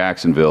in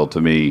Jacksonville,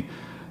 to me,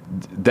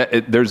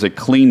 there's a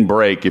clean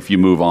break if you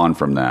move on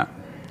from that.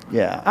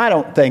 Yeah, I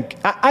don't think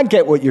 – I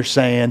get what you're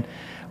saying,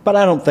 but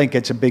I don't think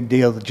it's a big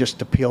deal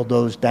to peel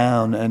those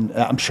down, and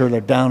I'm sure they're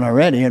down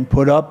already, and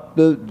put up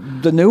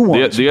the new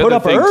ones. Put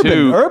up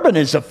Urban. Urban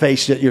is a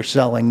face that you're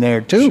selling there,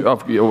 too.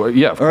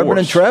 Yeah, of course. Urban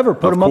and Trevor,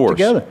 put them up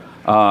together.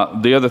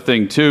 The other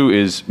thing, too,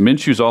 is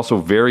Minshew's also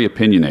very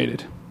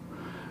opinionated.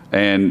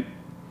 And –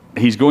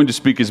 he's going to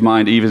speak his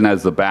mind even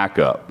as the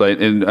backup.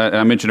 And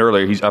I mentioned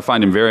earlier, I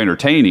find him very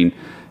entertaining.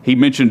 He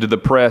mentioned to the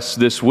press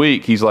this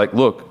week, he's like,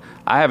 look,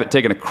 I haven't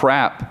taken a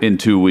crap in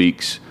 2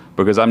 weeks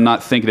because I'm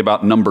not thinking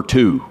about number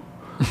 2.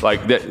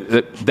 Like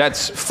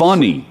that's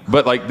funny,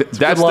 but like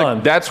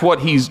that's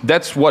what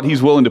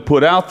he's willing to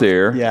put out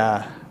there.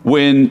 Yeah.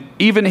 When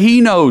even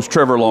he knows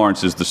Trevor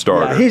Lawrence is the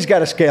starter. Yeah, he's got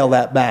to scale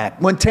that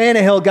back. When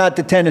Tannehill got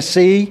to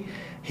Tennessee,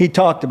 he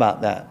talked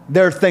about that.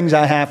 There are things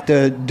I have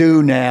to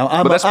do now.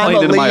 I'm a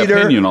leader. My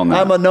opinion on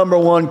that. I'm a number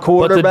 1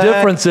 quarterback. But the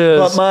difference is,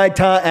 but my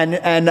time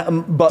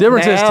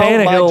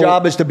Tannehill, my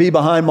job is to be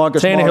behind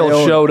Marcus Tannehill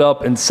Mariota. showed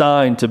up and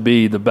signed to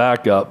be the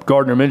backup.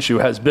 Gardner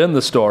Minshew has been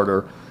the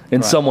starter,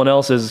 and someone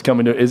else is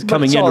coming in to replace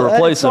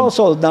him. It's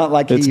also not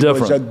like it's he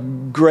different. was a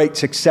great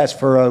success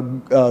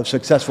for a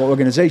successful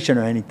organization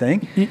or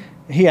anything.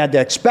 He had to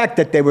expect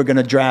that they were going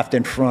to draft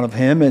in front of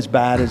him as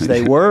bad as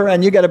they were,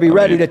 and you got to be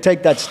ready to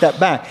take that step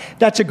back.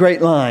 That's a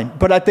great line,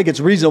 but I think it's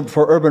reasonable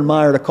for Urban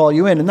Meyer to call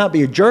you in and not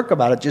be a jerk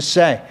about it. Just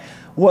say,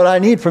 what I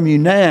need from you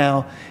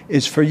now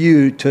is for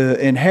you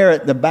to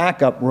inherit the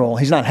backup role.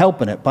 He's not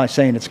helping it by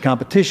saying it's a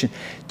competition.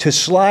 To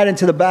slide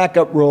into the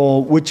backup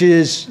role, which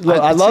is,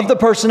 I love the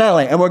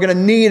personality, and we're going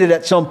to need it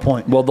at some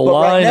point. Well, the but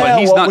line, right now, but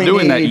he's not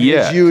doing that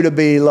yet. Is you to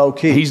be low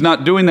key. He's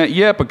not doing that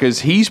yet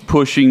because he's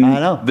pushing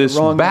this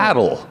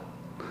battle.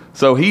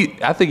 So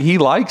I think he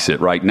likes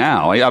it right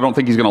now. I don't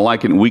think he's going to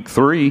like it in week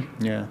 3.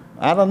 Yeah.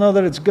 I don't know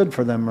that it's good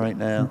for them right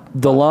now.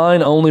 The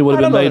line only would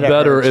have been made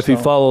better hurts, if he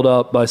followed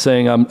up by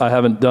saying, I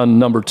haven't done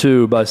number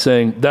 2, by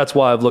saying, that's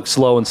why I've looked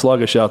slow and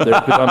sluggish out there,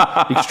 because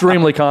I'm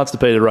extremely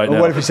constipated right now.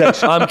 What if he said,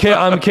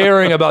 I'm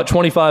carrying about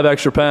 25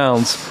 extra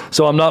pounds,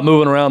 so I'm not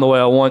moving around the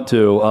way I want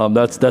to.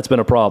 That's been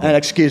a problem. and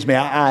excuse me,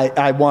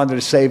 I wanted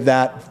to save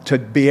that to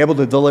be able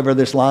to deliver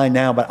this line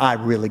now, but I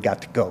really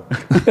got to go.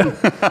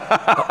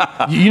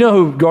 You know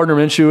who Gardner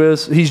Minshew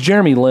is? He's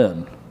Jeremy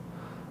Lin.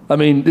 I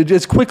mean,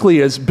 as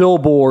quickly as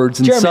billboards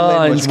and Jeremy Lin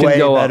signs was can way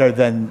go better up.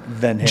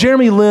 than him.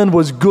 Jeremy Lin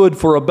was good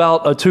for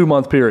about a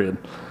 2-month period,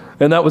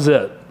 and that was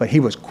it. But he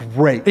was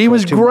great. He for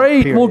was a 2-month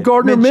great. period. Well,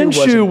 Gardner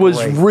Minshew was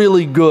wasn't great.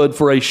 really good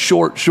for a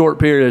short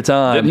period of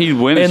time. Didn't he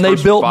win his And they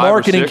first built 5 or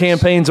marketing 6?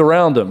 campaigns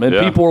around him, and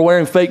Yeah. people were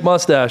wearing fake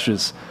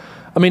mustaches.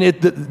 I mean,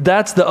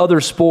 that's the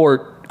other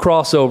sport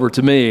crossover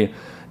to me.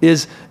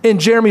 And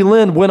Jeremy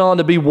Lin went on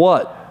to be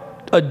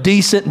what? A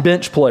decent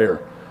bench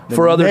player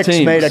for other Knicks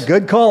teams. made a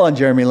good call on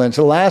Jeremy Lin. It's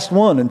the last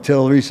one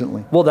until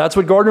recently. Well, that's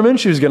what Gardner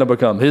Minshew is going to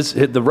become.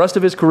 The rest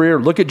of his career,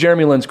 look at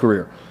Jeremy Lin's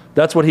career.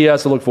 That's what he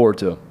has to look forward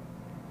to,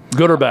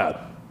 good or bad.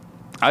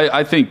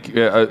 I think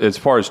as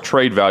far as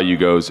trade value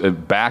goes,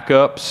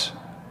 backups,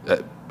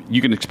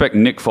 you can expect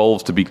Nick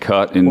Foles to be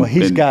cut in,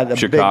 he's got a big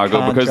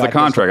Chicago because of the contract, that's the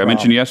contract. I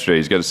mentioned problem. yesterday,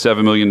 he's got a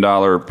 $7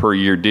 million per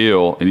year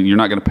deal, and you're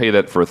not going to pay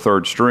that for a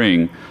third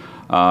string.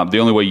 The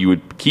only way you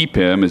would keep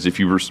him is if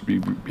you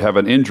have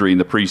an injury in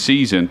the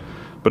preseason.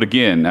 But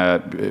again,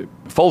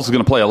 Foles is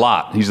going to play a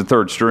lot. He's the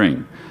third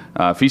string.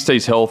 If he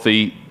stays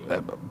healthy,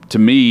 to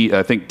me,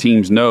 I think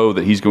teams know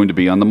that he's going to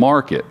be on the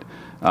market.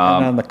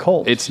 And on the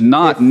Colts. It's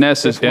not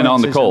necessary, and on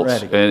the Wentz isn't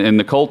Colts, ready. and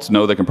the Colts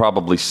know they can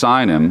probably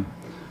sign him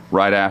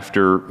right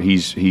after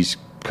he's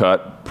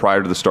cut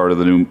prior to the start of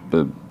the new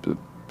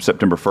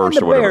September 1st And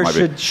the or whatever Bears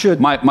it might be.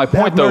 should My have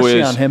point though mercy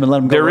is on him and let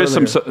him go there is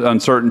some earlier.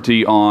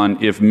 uncertainty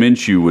on if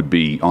Minshew would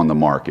be on the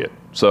market.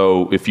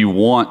 So if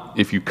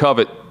you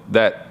covet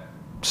that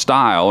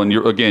style, and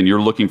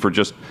you're looking for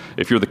just,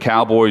 if you're the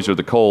Cowboys or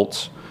the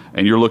Colts,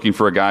 and you're looking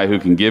for a guy who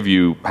can give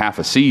you half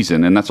a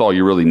season, and that's all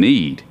you really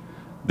need,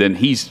 then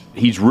he's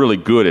really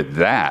good at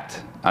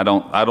that. I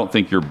don't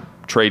think you're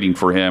trading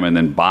for him and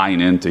then buying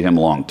into him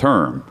long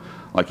term,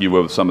 like you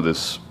would with some of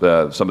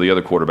the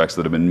other quarterbacks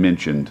that have been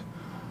mentioned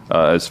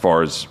as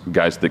far as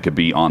guys that could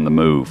be on the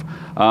move.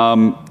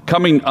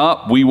 Coming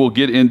up, we will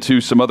get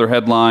into some other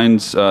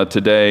headlines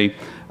today,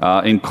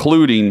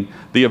 including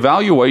the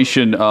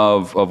evaluation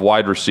of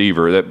wide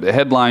receiver. The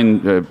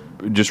headline,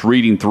 just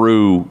reading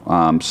through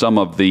some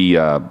of the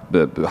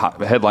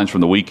headlines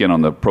from the weekend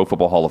on the Pro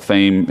Football Hall of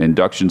Fame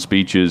induction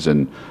speeches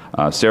and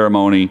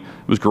ceremony,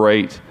 it was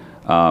great.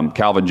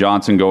 Calvin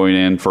Johnson going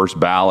in, first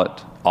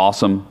ballot,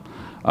 awesome.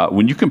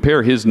 When you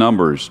compare his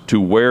numbers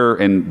to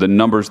and the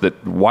numbers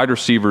that wide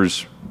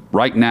receivers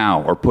right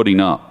now are putting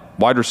up,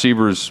 wide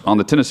receivers on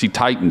the Tennessee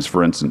Titans,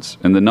 for instance,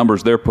 and the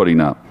numbers they're putting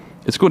up,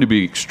 it's going to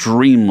be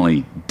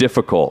extremely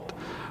difficult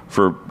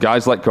for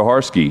guys like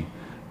Koharski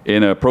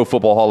in a Pro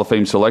Football Hall of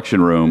Fame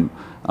selection room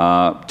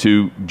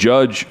to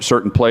judge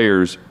certain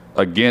players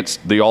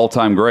against the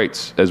all-time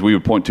greats, as we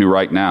would point to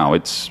right now.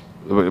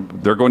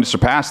 They're going to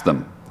surpass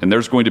them. And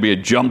there's going to be a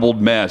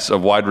jumbled mess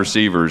of wide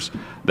receivers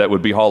that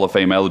would be Hall of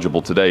Fame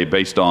eligible today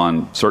based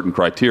on certain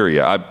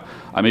criteria.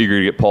 I'm eager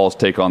to get Paul's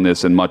take on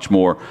this and much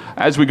more.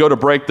 As we go to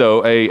break,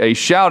 though, a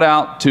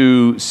shout-out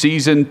to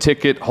season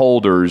ticket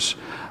holders,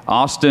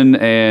 Austin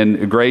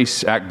and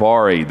Grace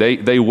Akbari.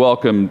 They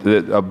welcomed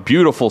a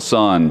beautiful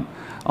son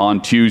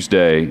on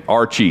Tuesday,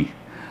 Archie.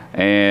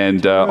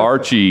 And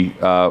Archie,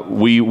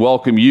 we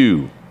welcome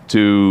you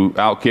to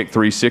Outkick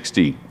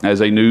 360 as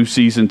a new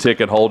season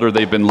ticket holder.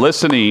 They've been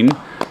listening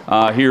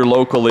here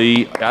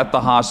locally at the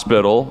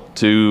hospital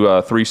to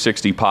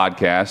 360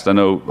 podcast. I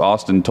know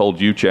Austin told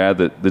you, Chad,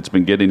 that's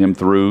been getting him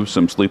through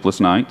some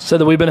sleepless nights. Said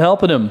that we've been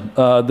helping him.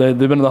 They've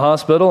been to the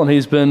hospital, and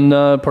he's been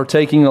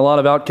partaking in a lot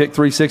of Outkick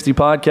 360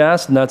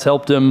 podcasts, and that's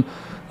helped him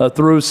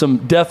through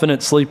some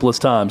definite sleepless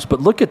times. But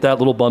look at that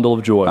little bundle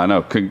of joy. I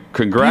know.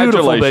 Congratulations.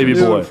 Beautiful baby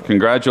boy.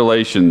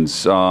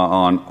 Congratulations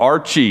on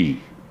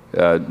Archie,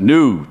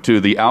 new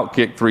to the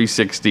Outkick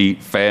 360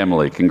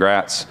 family.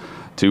 Congrats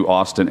to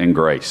Austin and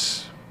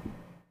Grace.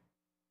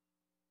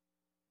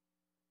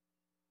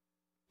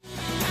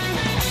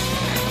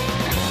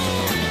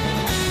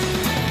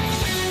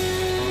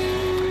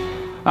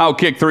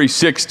 Outkick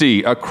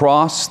 360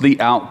 across the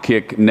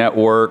Outkick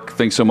network.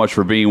 Thanks so much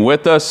for being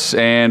with us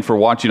and for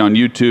watching on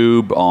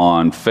YouTube,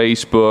 on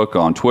Facebook,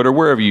 on Twitter,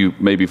 wherever you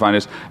maybe find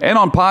us, and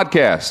on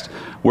podcast,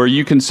 where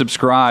you can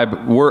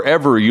subscribe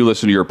wherever you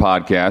listen to your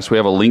podcast. We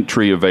have a link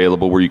tree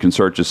available where you can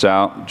search us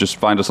out. Just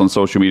find us on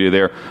social media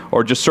there,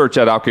 or just search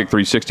out Outkick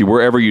 360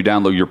 wherever you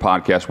download your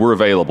podcast. We're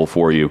available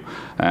for you,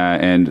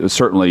 and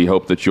certainly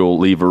hope that you'll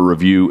leave a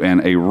review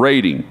and a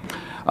rating.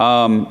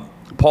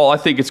 Paul, I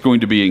think it's going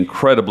to be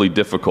incredibly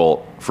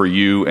difficult for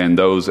you and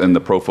those in the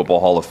Pro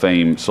Football Hall of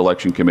Fame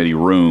selection committee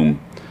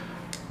room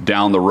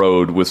down the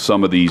road with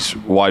some of these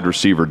wide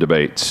receiver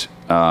debates.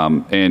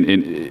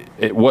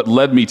 What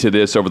led me to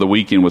this over the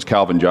weekend was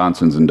Calvin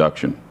Johnson's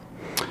induction.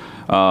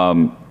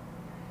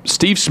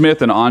 Steve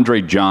Smith and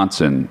Andre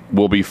Johnson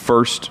will be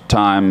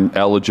first-time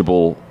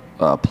eligible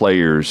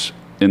players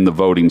in the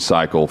voting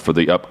cycle for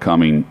the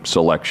upcoming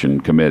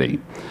selection committee.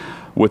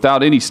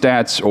 Without any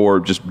stats or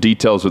just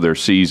details of their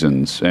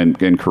seasons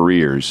and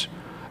careers,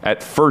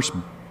 at first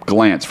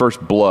glance, first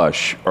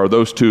blush, are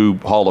those two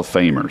Hall of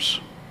Famers?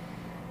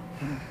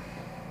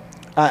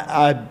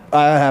 I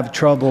have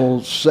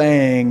trouble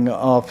saying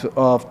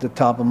off the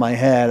top of my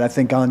head. I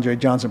think Andre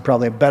Johnson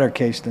probably a better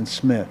case than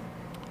Smith.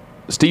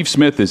 Steve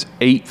Smith is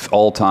 8th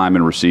all-time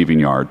in receiving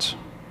yards.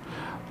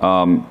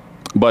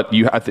 But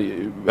you have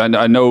to,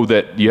 I know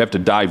that you have to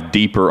dive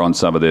deeper on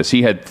some of this.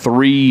 He had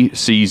 3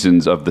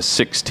 seasons of the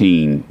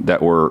 16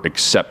 that were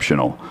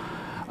exceptional.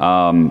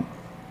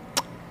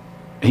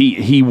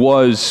 He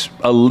was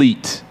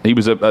elite. He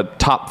was a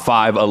top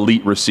 5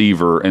 elite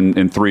receiver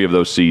in 3 of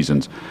those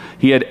seasons.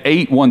 He had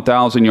 8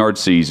 1,000-yard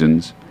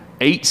seasons,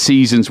 8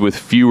 seasons with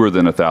fewer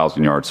than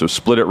 1,000 yards, so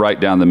split it right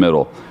down the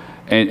middle.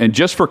 And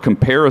just for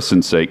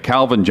comparison's sake,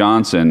 Calvin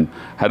Johnson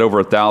had over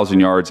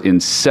 1,000 yards in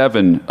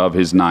 7 of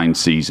his 9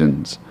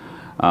 seasons.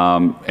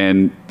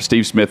 And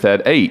Steve Smith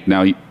had 8.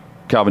 Now,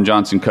 Calvin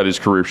Johnson cut his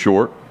career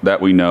short,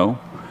 that we know.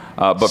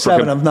 But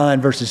 7 of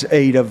 9 versus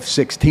 8 of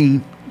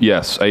 16.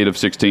 Yes, 8 of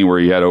 16 where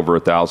he had over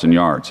 1,000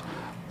 yards.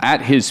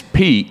 At his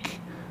peak,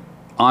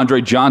 Andre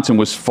Johnson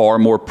was far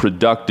more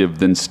productive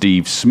than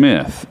Steve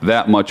Smith.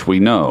 That much we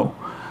know.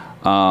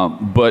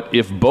 But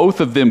if both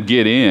of them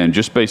get in,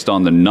 just based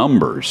on the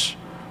numbers,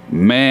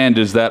 man,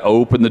 does that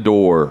open the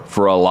door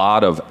for a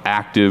lot of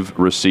active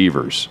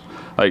receivers.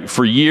 Like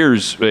for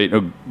years,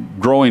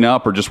 growing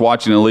up or just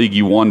watching the league,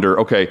 you wonder,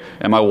 okay,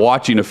 am I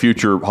watching a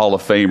future Hall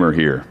of Famer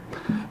here?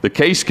 The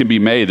case can be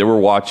made that we're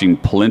watching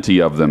plenty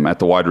of them at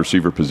the wide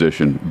receiver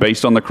position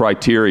based on the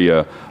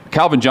criteria.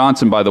 Calvin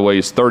Johnson, by the way,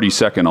 is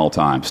 32nd all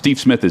time. Steve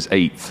Smith is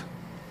 8th.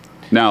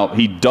 Now,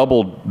 he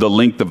doubled the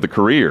length of the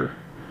career,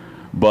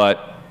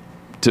 but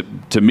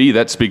to me,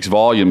 that speaks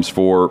volumes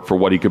for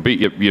what he could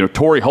be.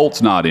 Torrey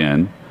Holt's not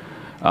in.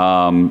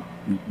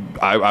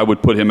 I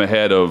would put him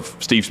ahead of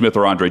Steve Smith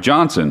or Andre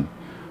Johnson,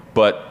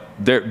 but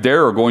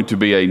there are going to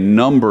be a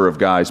number of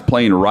guys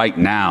playing right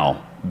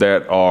now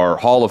that are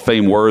Hall of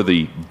Fame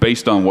worthy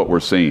based on what we're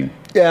seeing.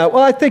 Yeah,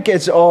 well, I think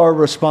it's our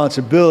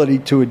responsibility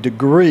to a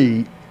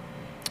degree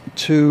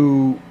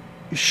to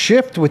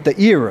shift with the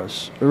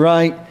eras,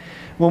 right?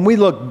 When we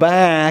look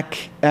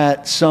back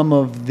at some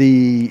of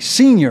the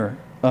senior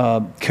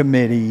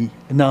committee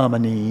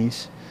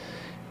nominees,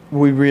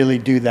 we really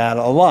do that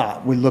a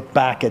lot. We look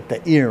back at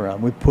the era.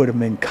 We put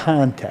them in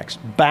context.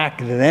 Back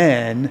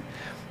then,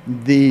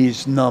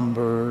 these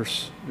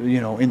numbers,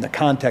 in the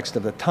context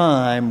of the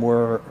time,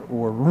 were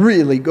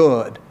really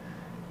good.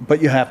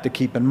 But you have to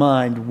keep in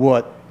mind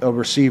what a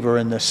receiver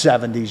in the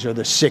 70s or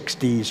the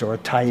 60s or a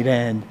tight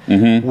end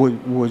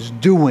was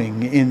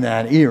doing in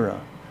that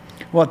era.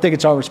 Well, I think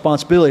it's our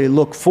responsibility to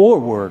look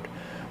forward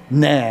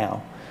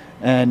now.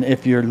 And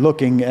if you're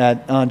looking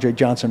at Andre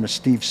Johnson or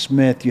Steve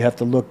Smith, you have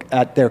to look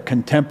at their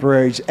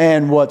contemporaries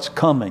and what's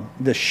coming,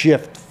 the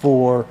shift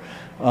for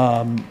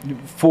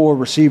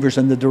receivers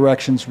and the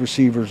directions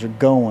receivers are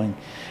going.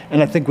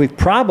 And I think we've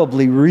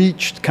probably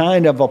reached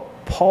kind of a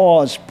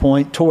pause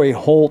point. Torrey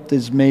Holt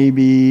is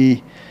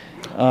maybe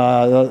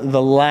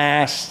the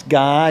last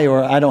guy,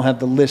 or I don't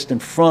have the list in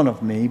front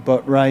of me,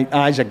 but right,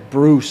 Isaac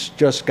Bruce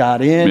just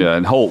got in. Yeah,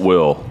 and Holt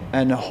will.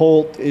 And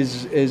Holt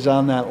is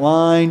on that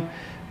line.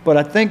 But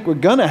I think we're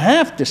going to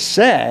have to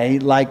say,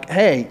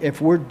 hey,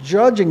 if we're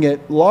judging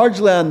it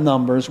largely on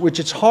numbers, which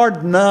it's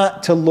hard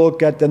not to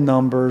look at the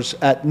numbers,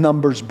 at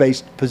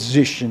numbers-based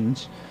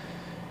positions,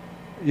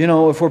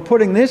 if we're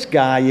putting this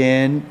guy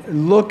in,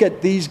 look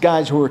at these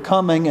guys who are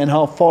coming and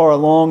how far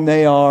along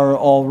they are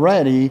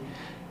already.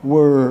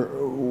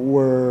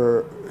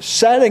 We're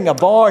setting a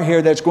bar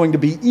here that's going to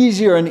be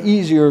easier and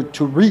easier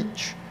to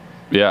reach.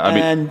 Yeah,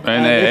 and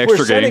if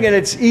we're setting it,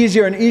 it's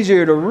easier and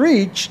easier to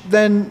reach.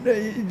 Then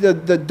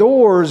the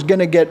door is going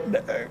to get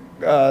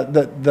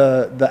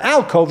the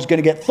alcove's going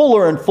to get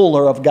fuller and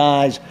fuller of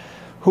guys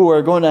who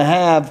are going to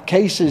have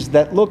cases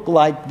that look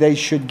like they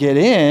should get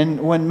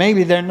in when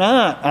maybe they're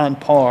not on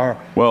par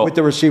with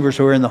the receivers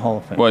who are in the Hall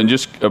of Fame. Well, and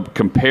just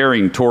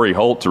comparing Torrey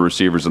Holt to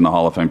receivers in the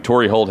Hall of Fame,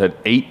 Torrey Holt had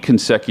 8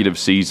 consecutive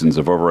seasons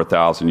of over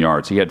 1,000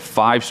 yards. He had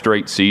 5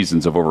 straight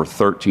seasons of over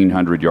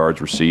 1,300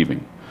 yards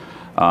receiving.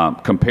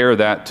 Compare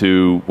that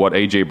to what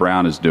A.J.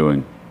 Brown is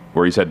doing,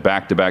 where he's had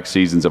back-to-back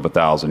seasons of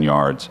 1,000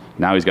 yards.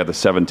 Now he's got the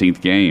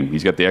 17th game.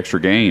 He's got the extra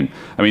game.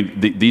 I mean,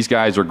 these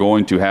guys are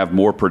going to have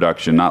more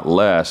production, not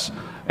less.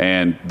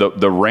 And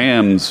the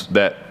Rams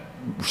that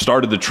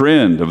started the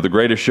trend of the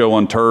greatest show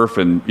on turf,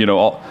 and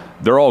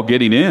they're all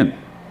getting in.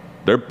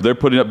 They're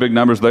putting up big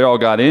numbers. They all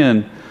got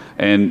in,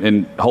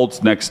 and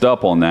Holt's next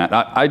up on that.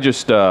 I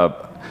just.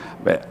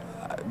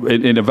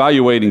 In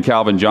evaluating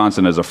Calvin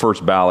Johnson as a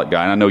first ballot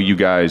guy, and I know you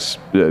guys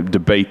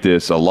debate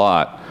this a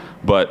lot,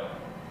 but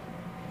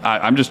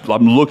I'm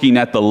looking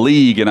at the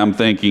league and I'm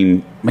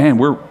thinking, man,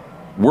 we're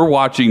we're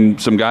watching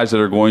some guys that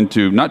are going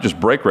to not just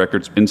break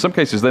records. In some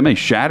cases, they may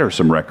shatter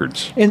some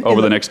records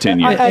over the next 10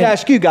 years. I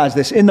ask you guys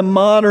this. In the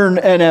modern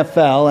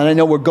NFL, and I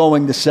know we're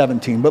going to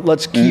 17, but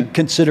let's keep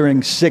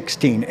considering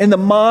 16. In the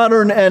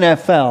modern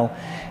NFL,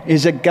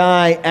 is a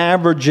guy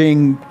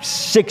averaging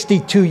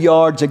 62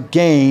 yards a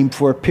game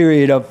for a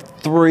period of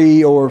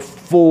 3 or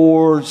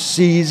 4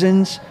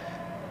 seasons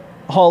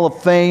Hall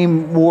of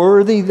Fame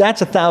worthy?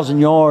 That's a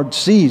 1,000-yard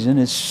season.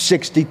 Is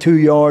 62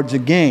 yards a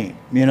game,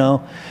 you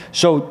know?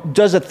 So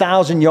does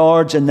 1,000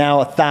 yards and now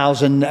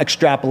 1,000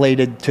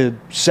 extrapolated to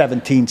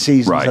 17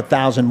 seasons, right.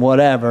 1,000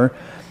 whatever,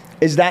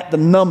 is that the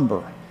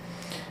number?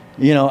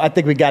 You know, I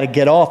think we got to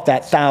get off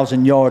that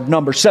 1,000-yard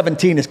number.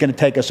 17 is going to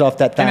take us off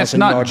that 1,000-yard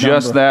number. And it's not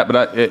just that, but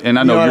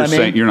I know you're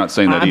saying you're not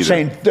saying that either. I'm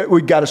saying that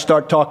we got to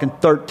start talking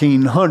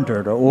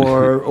 1,300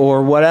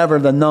 or whatever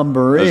the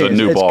number is. A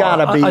new bar.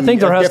 Got to be. I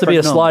think there has to be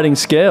a sliding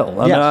scale.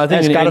 I mean, I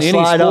think in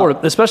any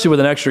sport, especially with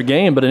an extra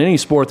game, but in any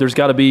sport, there's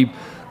got to be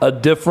a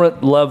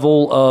different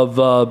level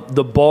of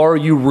the bar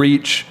you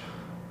reach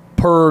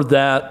per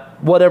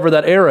that whatever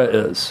that era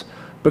is.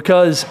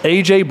 Because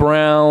A.J.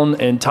 Brown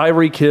and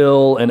Tyreek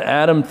Hill and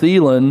Adam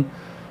Thielen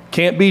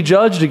can't be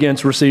judged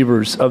against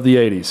receivers of the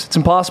 80s. It's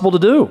impossible to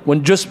do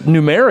when just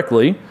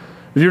numerically,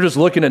 if you're just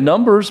looking at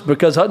numbers,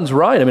 because Hutton's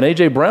right. I mean,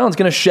 A.J. Brown's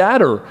going to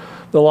shatter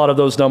a lot of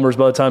those numbers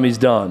by the time he's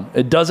done.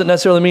 It doesn't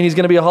necessarily mean he's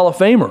going to be a Hall of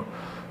Famer,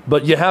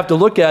 but you have to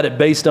look at it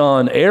based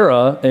on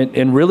era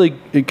and really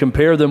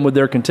compare them with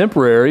their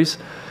contemporaries.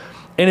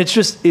 And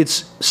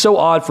it's so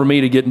odd for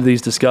me to get into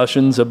these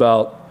discussions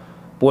about,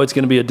 boy, it's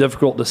going to be a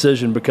difficult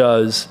decision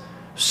because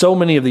so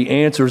many of the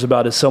answers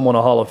about is someone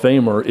a Hall of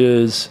Famer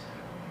is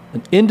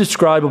an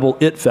indescribable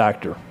it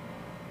factor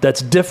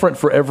that's different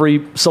for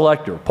every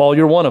selector. Paul,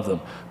 you're one of them.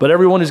 But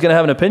everyone who's going to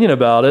have an opinion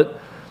about it,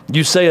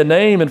 you say a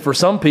name, and for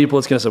some people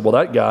it's going to say, well,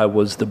 that guy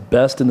was the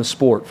best in the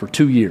sport for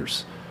 2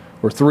 years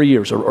or 3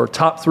 years or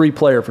top 3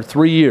 player for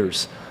 3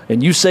 years.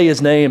 And you say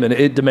his name, and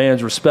it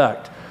demands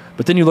respect.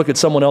 But then you look at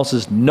someone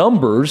else's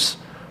numbers,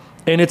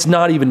 and it's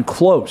not even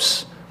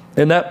close.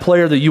 And that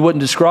player that you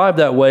wouldn't describe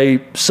that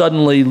way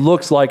suddenly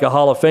looks like a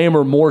Hall of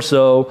Famer more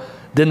so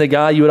than the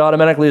guy you would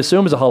automatically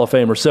assume is a Hall of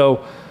Famer.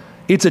 So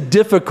it's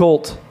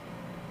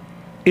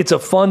a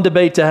fun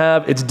debate to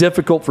have. It's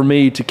difficult for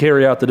me to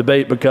carry out the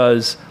debate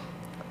because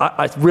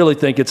I really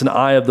think it's an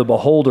eye of the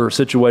beholder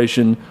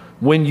situation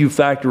when you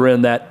factor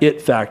in that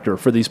it factor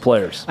for these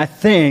players. I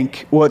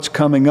think what's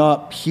coming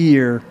up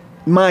here,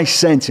 my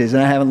sense is,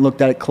 and I haven't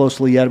looked at it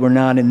closely yet, we're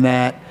not in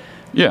that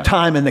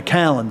time in the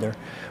calendar,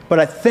 but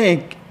I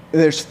think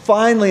there's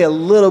finally a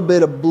little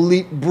bit of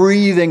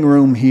breathing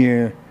room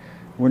here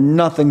where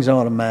nothing's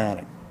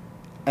automatic.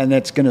 And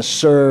that's going to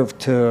serve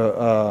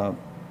to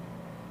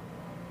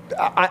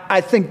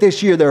I think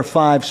this year there are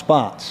 5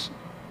 spots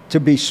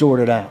to be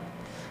sorted out.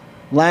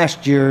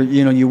 Last year,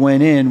 you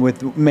went in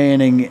with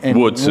Manning and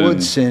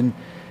Woodson,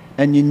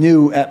 and you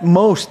knew at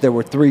most there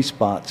were 3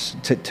 spots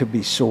to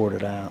be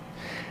sorted out.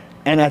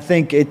 And I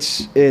think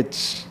it's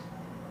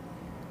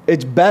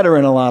better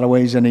in a lot of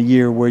ways than a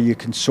year where you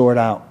can sort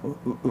out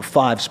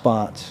 5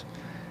 spots,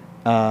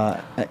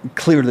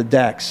 clear the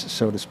decks,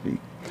 so to speak.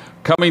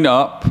 Coming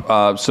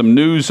up, some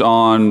news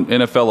on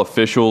NFL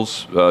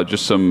officials,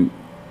 just some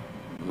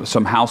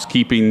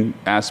housekeeping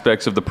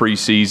aspects of the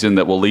preseason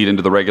that will lead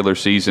into the regular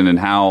season and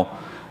how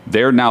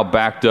they're now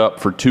backed up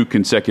for 2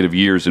 consecutive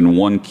years in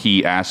one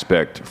key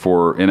aspect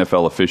for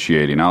NFL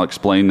officiating. I'll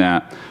explain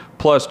that.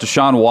 Plus,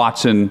 Deshaun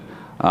Watson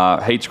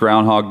hates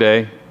Groundhog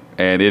Day.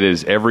 And it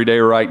is every day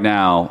right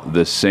now,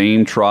 the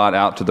same trot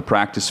out to the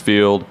practice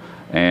field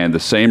and the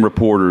same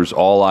reporters,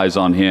 all eyes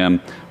on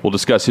him. We'll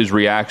discuss his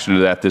reaction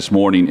to that this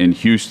morning in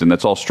Houston.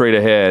 That's all straight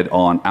ahead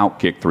on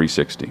Outkick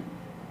 360.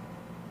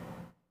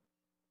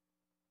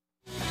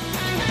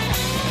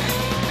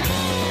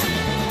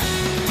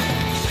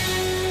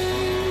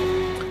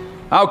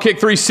 Outkick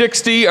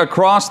 360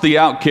 across the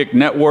Outkick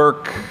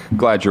network.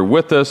 Glad you're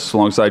with us.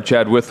 Alongside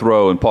Chad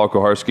Withrow and Paul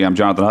Koharski, I'm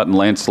Jonathan Hutton,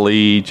 Lance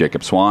Lee,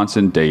 Jacob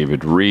Swanson,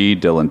 David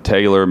Reed, Dylan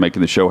Taylor,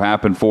 making the show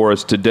happen for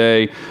us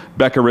today.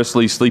 Becca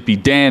Risley, Sleepy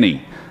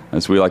Danny,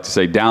 as we like to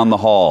say, down the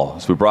hall.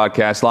 As we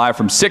broadcast live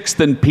from 6th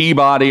and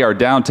Peabody, our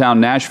downtown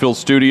Nashville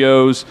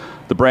studios,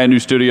 the brand new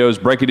studios,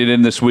 breaking it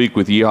in this week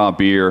with Yeehaw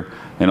Beer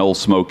and Old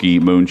Smoky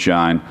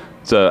Moonshine.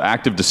 It's an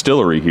active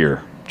distillery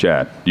here.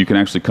 Chad, you can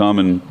actually come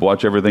and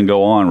watch everything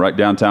go on right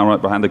downtown,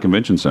 right behind the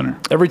convention center.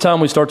 Every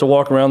time we start to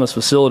walk around this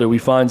facility, we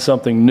find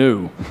something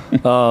new.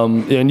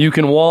 And you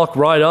can walk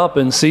right up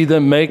and see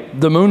them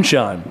make the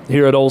moonshine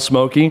here at Old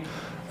Smoky.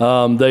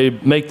 They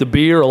make the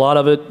beer, a lot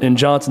of it in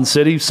Johnson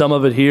City, some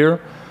of it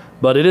here.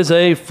 But it is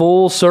a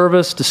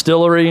full-service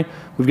distillery.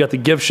 We've got the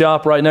gift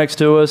shop right next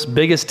to us,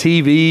 biggest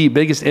TV,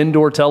 biggest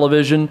indoor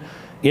television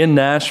in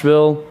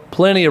Nashville.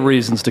 Plenty of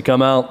reasons to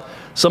come out.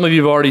 Some of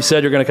you have already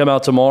said you're going to come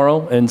out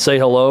tomorrow and say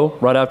hello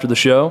right after the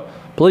show.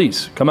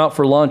 Please, come out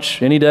for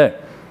lunch any day.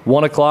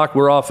 1 o'clock,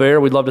 we're off air.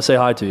 We'd love to say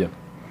hi to you.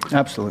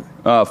 Absolutely.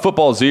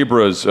 Football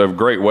Zebras, a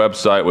great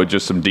website with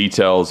just some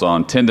details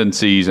on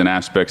tendencies and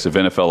aspects of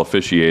NFL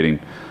officiating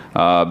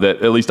that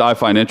at least I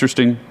find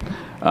interesting.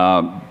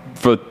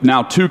 For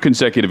now 2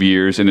 consecutive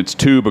years, and it's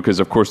 2 because,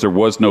 of course, there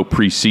was no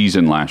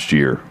preseason last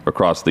year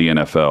across the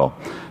NFL.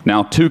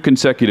 Now 2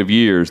 consecutive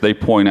years, they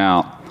point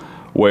out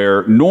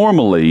where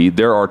normally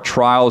there are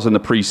trials in the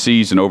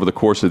preseason over the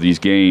course of these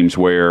games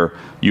where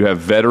you have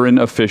veteran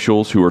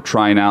officials who are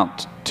trying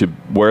out to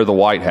wear the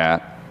white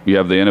hat. You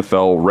have the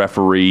NFL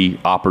referee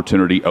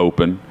opportunity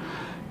open.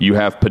 You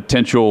have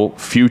potential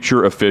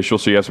future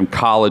officials, so you have some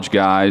college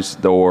guys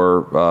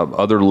or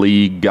other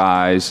league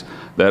guys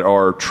that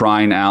are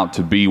trying out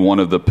to be one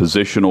of the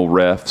positional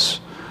refs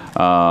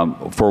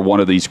for one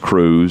of these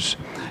crews.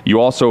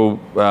 You also,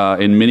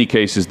 in many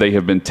cases, they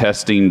have been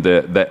testing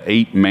the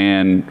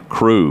 8-man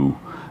crew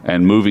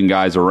and moving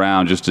guys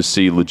around just to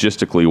see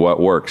logistically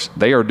what works.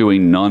 They are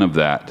doing none of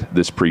that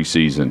this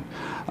preseason.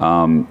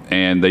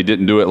 And they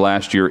didn't do it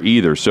last year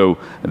either. So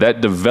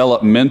that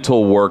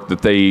developmental work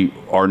that they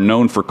are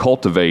known for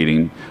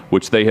cultivating,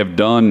 which they have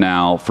done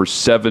now for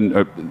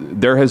 7,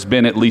 there has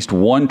been at least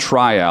 1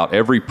 tryout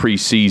every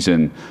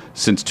preseason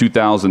since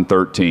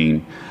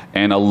 2013,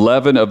 and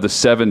 11 of the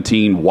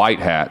 17 white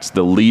hats,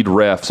 the lead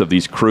refs of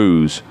these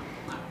crews,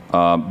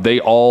 they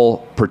all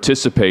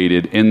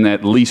participated in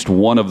at least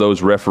one of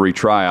those referee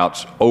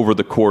tryouts over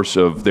the course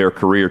of their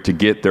career to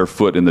get their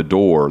foot in the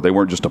door. They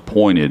weren't just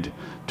appointed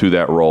to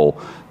that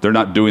role. They're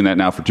not doing that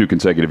now for 2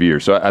 consecutive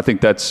years. So I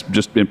think that's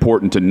just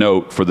important to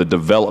note for the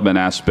development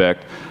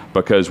aspect,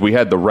 because we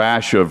had the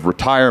rash of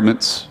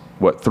retirements,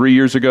 3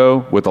 years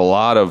ago, with a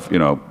lot of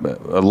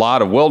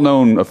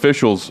well-known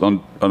officials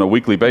on a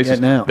weekly basis.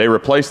 Yeah, now. They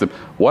replaced them.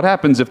 What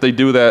happens if they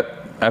do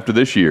that after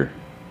this year?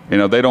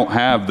 They don't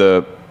have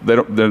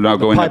they're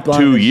not going to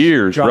 2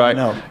 years,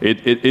 right?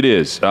 It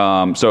is.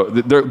 So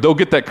they'll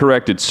get that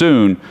corrected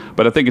soon,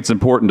 but I think it's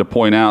important to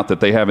point out that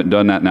they haven't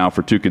done that now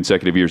for 2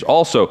 consecutive years.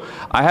 Also,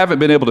 I haven't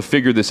been able to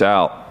figure this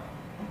out,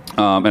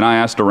 and I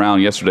asked around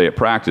yesterday at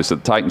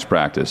the Titans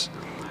practice.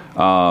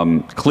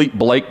 Clete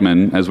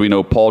Blakeman, as we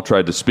know, Paul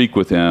tried to speak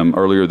with him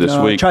earlier this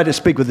week. Tried to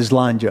speak with his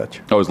line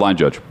judge. Oh, his line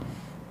judge.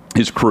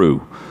 His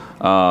crew.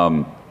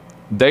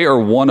 They are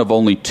one of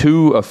only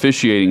 2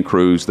 officiating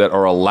crews that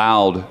are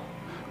allowed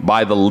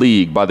by the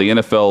league, by the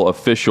NFL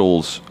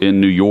officials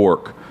in New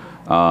York,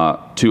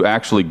 to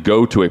actually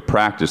go to a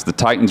practice. The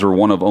Titans are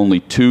one of only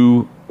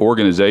 2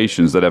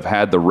 organizations that have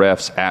had the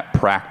refs at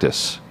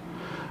practice.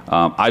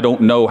 I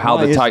don't know how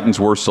the Titans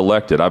were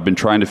selected. I've been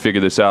trying to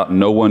figure this out, and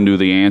no one knew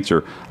the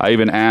answer. I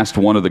even asked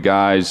one of the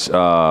guys,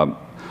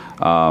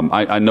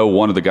 I know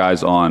one of the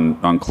guys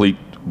on Clete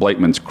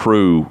Blakeman's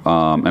crew,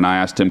 and I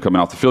asked him coming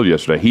off the field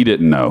yesterday. He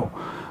didn't know.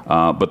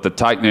 But the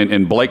Titan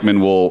and Blakeman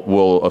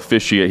will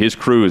officiate. His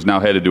crew is now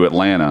headed to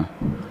Atlanta.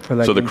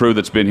 So the crew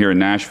that's been here in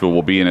Nashville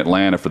will be in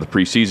Atlanta for the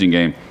preseason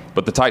game.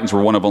 But the Titans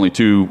were one of only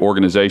 2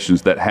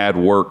 organizations that had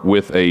worked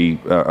with a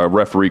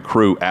referee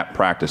crew at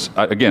practice.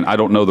 Again, I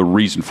don't know the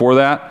reason for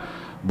that,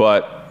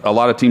 but a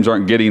lot of teams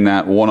aren't getting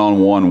that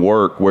one-on-one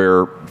work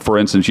where, for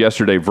instance,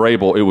 yesterday,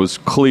 Vrabel, it was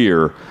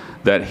clear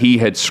that he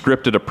had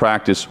scripted a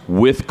practice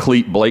with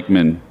Clete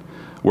Blakeman,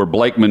 where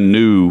Blakeman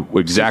knew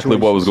exactly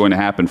what was going to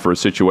happen for a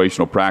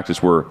situational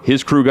practice, where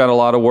his crew got a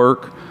lot of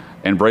work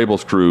and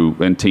Vrabel's crew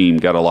and team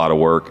got a lot of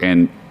work,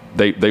 and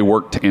they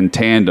worked in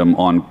tandem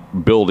on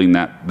building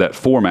that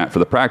format for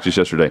the practice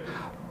yesterday.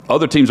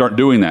 Other teams aren't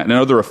doing that, and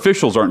other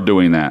officials aren't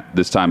doing that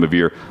this time of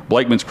year.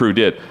 Blakeman's crew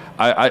did.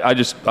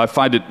 I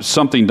find it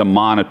something to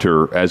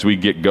monitor as we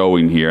get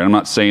going here. And I'm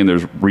not saying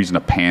there's reason to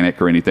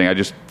panic or anything. I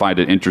just find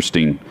it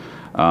interesting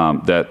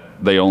that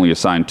they only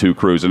assigned 2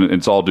 crews, and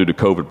it's all due to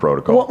COVID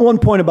protocol. One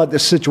point about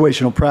this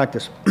situational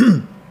practice,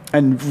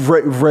 and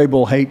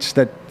Vrabel hates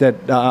that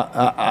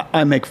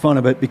I make fun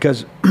of it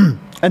because,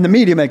 and the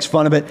media makes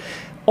fun of it,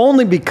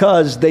 only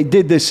because they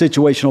did this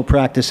situational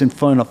practice in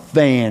front of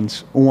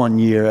fans one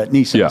year at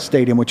Nissan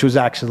Stadium, which was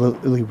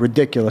absolutely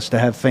ridiculous to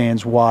have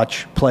fans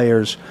watch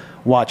players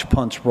watch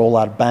punts roll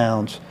out of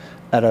bounds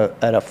at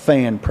a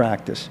fan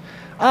practice.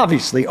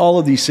 Obviously, all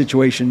of these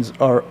situations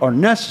are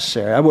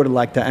necessary. I would have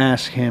liked to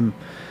ask him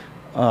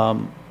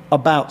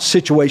about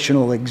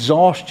situational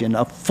exhaustion,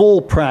 a full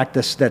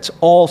practice that's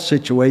all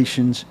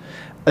situations,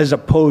 as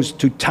opposed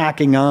to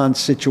tacking on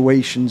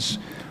situations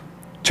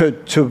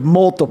to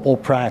multiple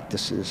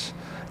practices,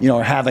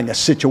 having a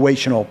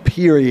situational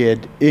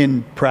period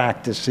in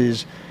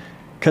practices.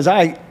 Because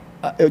I,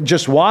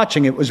 just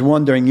watching it, was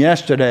wondering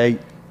yesterday,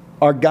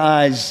 are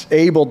guys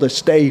able to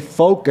stay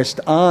focused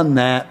on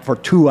that for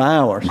 2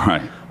 hours?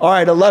 Right. All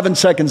right, 11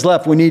 seconds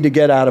left, we need to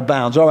get out of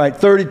bounds. All right,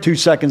 32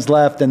 seconds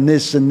left, and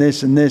this and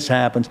this and this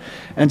happens.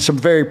 And some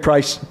very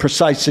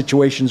precise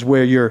situations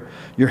where you're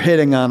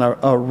hitting on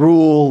a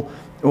rule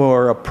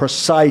or a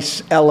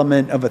precise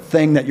element of a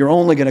thing that you're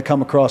only going to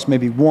come across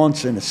maybe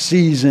once in a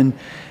season,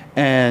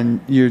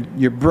 and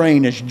your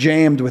brain is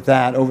jammed with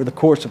that over the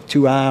course of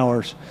 2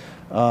 hours.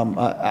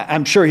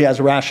 I'm sure he has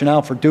a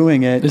rationale for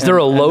doing it. Is there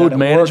a load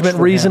management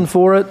reason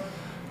for it?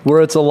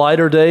 where it's a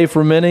lighter day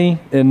for many,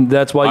 and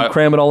that's why you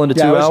cram it all into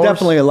 2 hours? Yeah, it's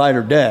definitely a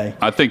lighter day.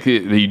 I think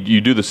you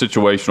do the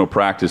situational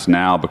practice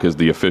now because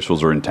the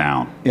officials are in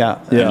town.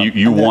 Yeah. And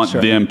you want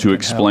them to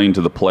explain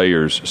to the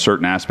players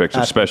certain aspects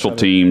of special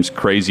teams,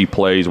 crazy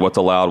plays, what's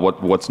allowed,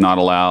 what's not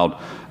allowed,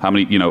 how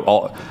many,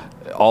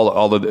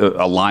 all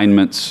the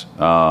alignments,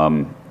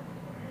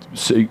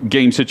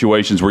 game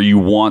situations where you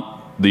want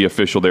the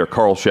official there.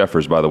 Carl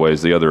Sheffers, by the way,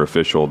 is the other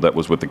official that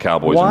was with the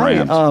Cowboys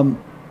and Rams.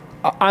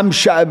 I'm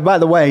shy. By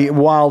the way,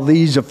 while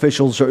these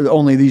officials are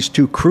only these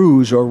two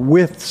crews are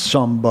with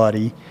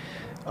somebody,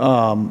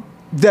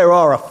 there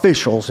are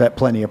officials at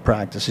plenty of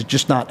practice. It's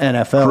just not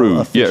NFL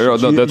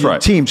officials. Yeah, that's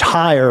right. Teams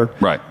hire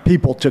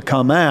people to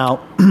come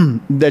out.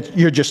 That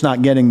you're just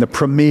not getting the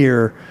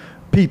premier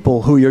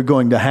people who you're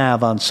going to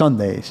have on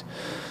Sundays.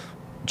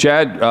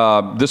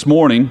 Chad, this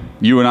morning,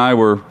 you and I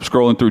were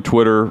scrolling through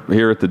Twitter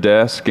here at the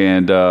desk,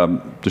 and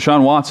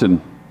Deshaun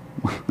Watson,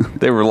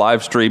 they were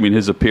live streaming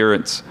his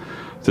appearance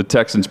to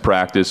Texans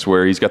practice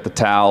where he's got the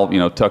towel,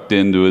 tucked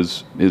into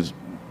his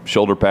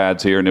shoulder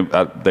pads here, and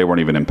they weren't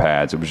even in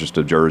pads. It was just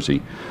a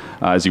jersey.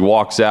 As he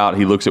walks out,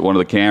 he looks at one of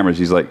the cameras.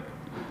 He's like,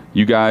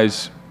 you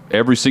guys,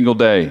 every single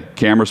day,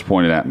 cameras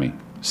pointed at me.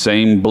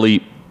 Same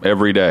bleep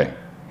every day.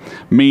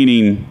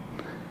 Meaning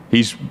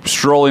he's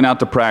strolling out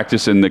to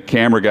practice, and the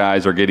camera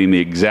guys are getting the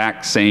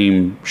exact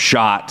same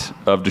shot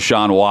of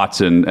Deshaun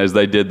Watson as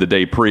they did the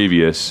day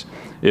previous,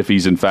 if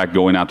he's in fact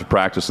going out to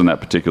practice on that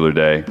particular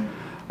day.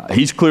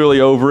 He's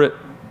clearly over it.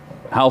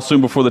 How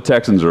soon before the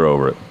Texans are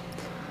over it?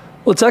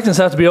 Well, the Texans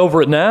have to be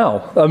over it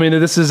now. I mean,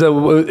 it's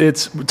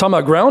talking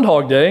about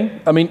Groundhog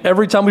Day. I mean,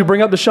 every time we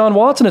bring up Deshaun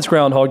Watson, it's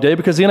Groundhog Day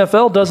because the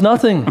NFL does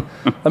nothing.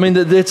 I mean,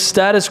 it's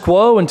status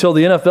quo until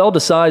the NFL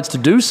decides to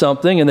do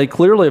something, and they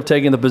clearly have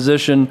taken the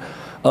position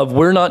of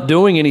we're not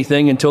doing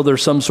anything until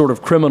there's some sort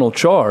of criminal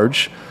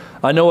charge.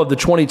 I know of the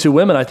 22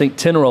 women, I think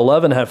 10 or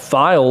 11 have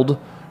filed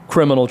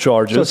criminal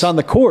charges. So it's on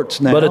the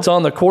courts now. But it's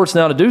on the courts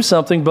now to do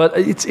something. But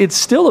it's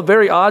still a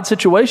very odd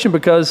situation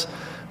because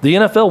the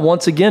NFL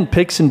once again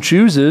picks and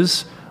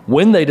chooses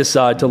when they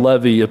decide to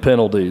levy a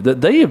penalty.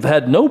 That they have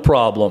had no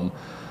problem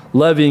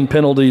levying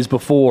penalties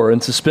before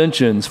and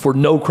suspensions for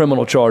no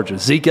criminal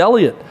charges. Zeke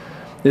Elliott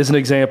is an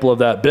example of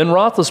that. Ben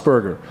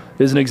Roethlisberger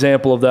is an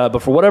example of that.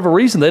 But for whatever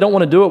reason, they don't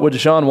want to do it with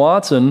Deshaun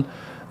Watson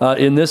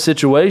in this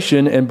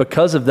situation. And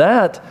because of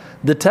that,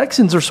 the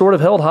Texans are sort of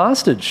held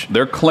hostage.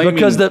 They're claiming...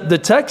 Because the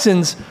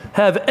Texans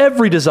have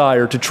every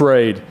desire to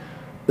trade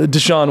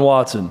Deshaun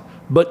Watson.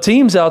 But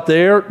teams out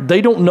there,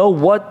 they don't know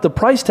what the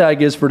price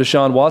tag is for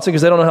Deshaun Watson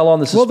because they don't know how long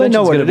the suspension is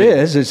going to be. Well, they know what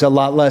it is. It's a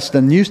lot less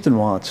than Houston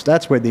wants.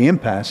 That's where the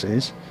impasse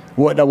is.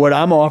 What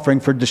I'm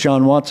offering for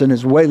Deshaun Watson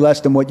is way less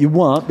than what you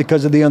want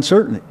because of the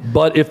uncertainty.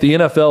 But if the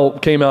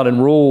NFL came out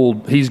and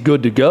ruled he's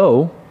good to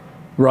go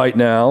right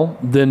now,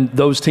 then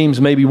those teams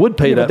maybe would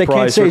pay that price. They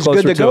can't say he's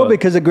good to go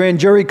because the grand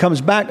jury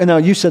comes back. No,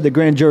 you said the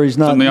grand jury's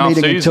not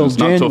meeting until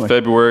January. Not until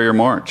February or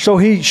March. So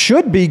he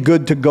should be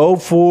good to go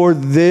for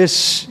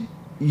this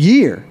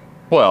year.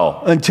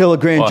 Well, until a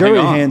grand jury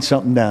hands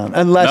something down,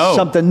 unless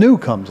something new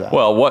comes out.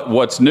 Well,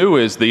 what's new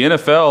is the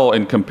NFL,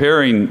 in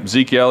comparing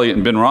Zeke Elliott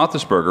and Ben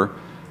Roethlisberger,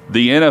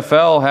 the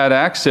NFL had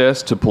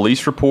access to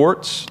police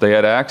reports. They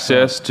had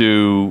access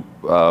to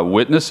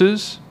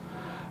witnesses.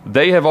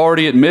 They have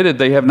already admitted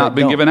they have not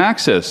been given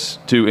access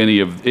to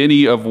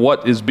any of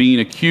what is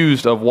being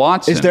accused of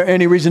Watson. Is there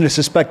any reason to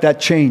suspect that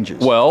changes?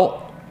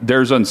 Well,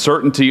 there's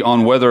uncertainty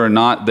on whether or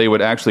not they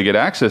would actually get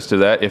access to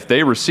that. If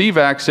they receive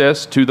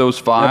access to those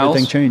files,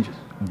 everything changes.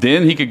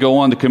 Then he could go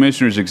on the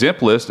commissioner's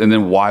exempt list, and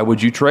then why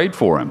would you trade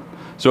for him?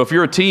 So if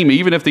you're a team,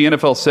 even if the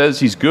NFL says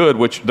he's good,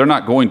 which they're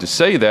not going to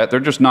say that, they're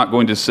just not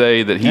going to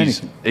say that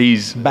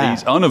he's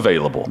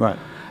unavailable. Right.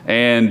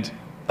 And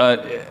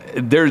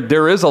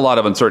there is a lot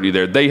of uncertainty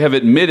there. They have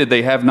admitted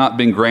they have not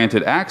been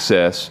granted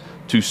access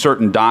to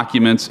certain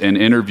documents and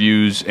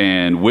interviews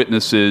and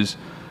witnesses,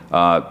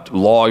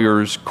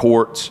 lawyers,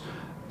 courts.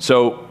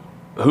 So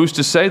who's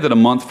to say that a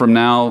month from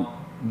now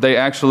they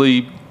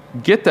actually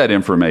get that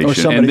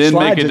information and then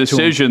make a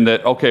decision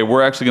that, okay,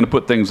 we're actually going to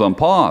put things on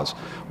pause.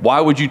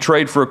 Why would you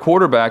trade for a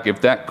quarterback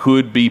if that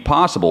could be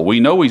possible? We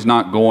know he's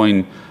not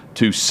going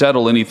to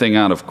settle anything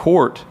out of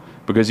court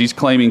because he's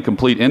claiming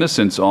complete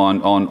innocence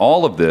on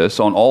all of this,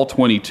 on all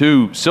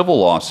 22 civil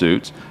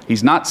lawsuits.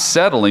 He's not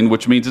settling,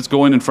 which means it's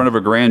going in front of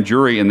a grand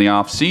jury in the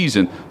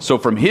offseason. So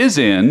from his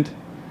end,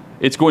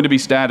 it's going to be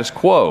status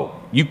quo.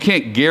 You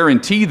can't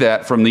guarantee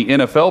that from the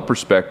NFL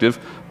perspective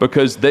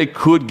because they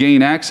could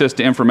gain access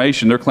to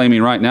information they're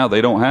claiming right now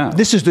they don't have.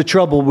 This is the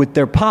trouble with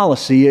their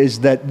policy is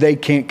that they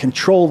can't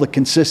control the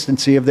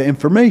consistency of the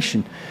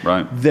information.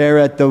 Right. They're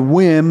at the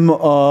whim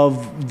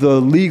of the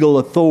legal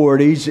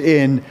authorities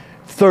in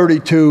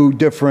 32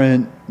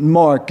 different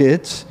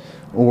markets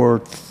or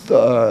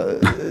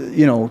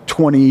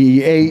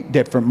 28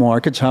 different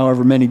markets,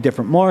 however many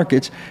different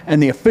markets,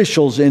 and the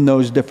officials in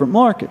those different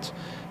markets.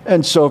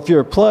 And so if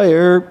you're a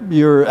player,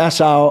 you're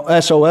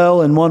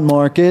SOL in one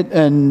market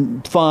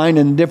and fine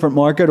in a different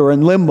market or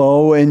in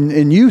limbo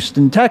in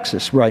Houston,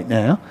 Texas right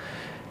now.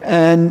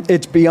 and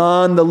it's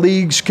beyond the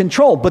league's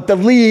control. But the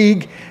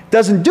league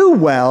doesn't do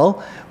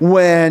well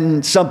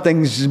when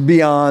something's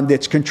beyond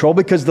its control,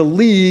 because the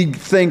league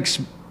thinks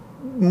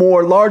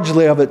more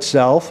largely of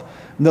itself.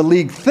 The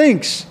league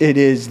thinks it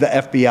is the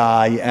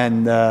FBI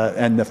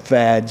and the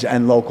feds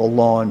and local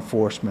law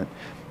enforcement.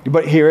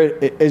 But here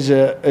is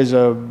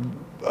a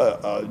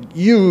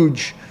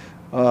huge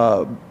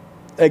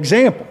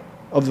example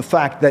of the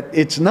fact that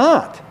it's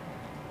not.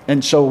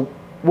 And so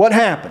what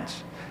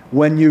happens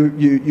when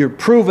you're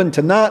proven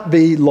to not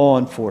be law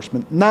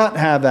enforcement, not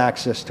have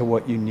access to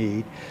what you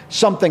need?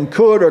 Something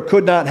could or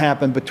could not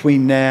happen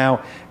between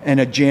now and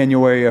a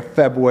January or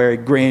February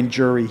grand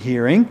jury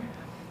hearing.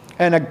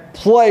 And a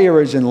player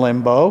is in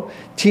limbo.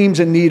 Teams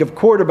in need of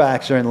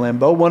quarterbacks are in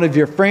limbo. One of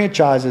your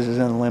franchises is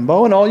in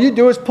limbo. And all you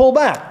do is pull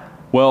back.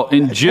 Well,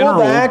 in general,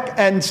 pull back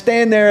and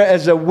stand there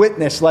as a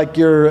witness like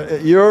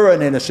you're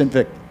an innocent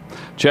victim.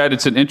 Chad,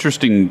 it's an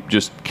interesting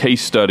just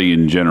case study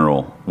in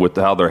general with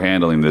how they're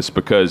handling this,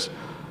 because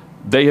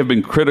they have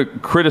been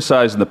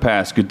criticized in the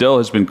past. Goodell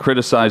has been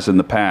criticized in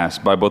the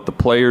past by both the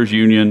players'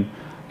 union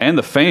and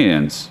the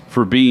fans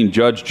for being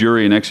judge,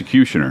 jury, and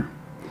executioner.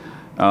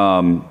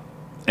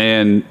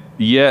 And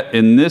yet,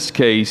 in this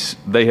case,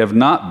 they have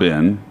not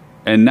been,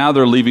 and now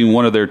they're leaving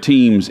one of their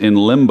teams in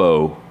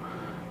limbo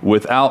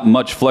without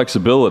much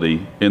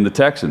flexibility in the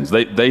Texans.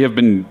 They have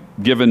been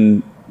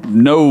given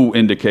no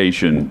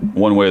indication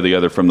one way or the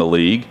other from the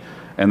league,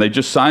 and they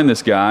just signed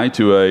this guy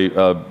to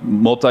a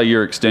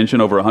multi-year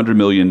extension over $100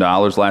 million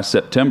last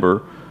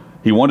September.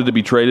 He wanted to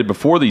be traded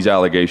before these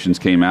allegations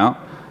came out,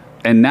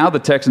 and now the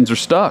Texans are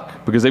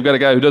stuck because they've got a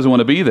guy who doesn't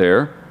want to be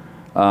there.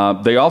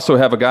 They also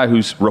have a guy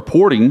who's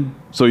reporting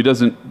so he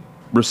doesn't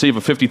receive a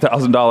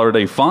 $50,000 a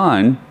day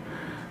fine.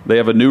 They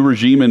have a new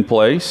regime in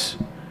place,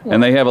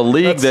 and they have a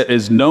league that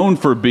is known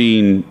for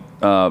being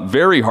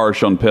very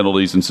harsh on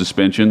penalties and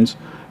suspensions,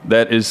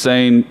 that is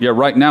saying, yeah,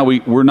 right now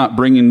we're not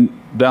bringing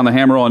down the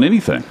hammer on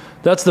anything.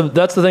 That's the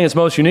thing that's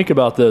most unique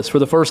about this. For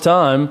the first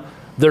time,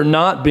 they're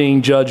not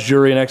being judge,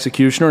 jury, and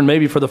executioner, and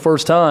maybe for the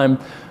first time,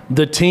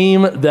 the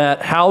team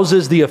that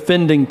houses the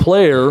offending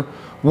player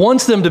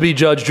wants them to be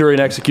judge, jury,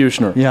 and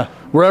executioner. Yeah.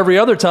 Where every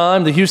other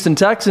time, the Houston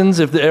Texans,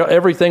 if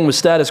everything was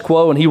status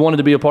quo and he wanted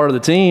to be a part of the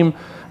team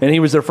and he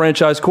was their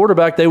franchise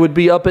quarterback, they would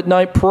be up at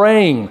night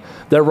praying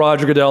that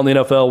Roger Goodell and the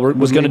NFL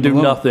was going to do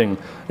nothing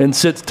and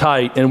sit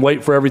tight and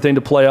wait for everything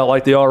to play out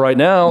like they are right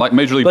now. Like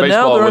Major League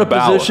Baseball with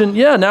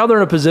Bauer. Now they're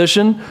in a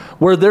position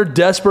where they're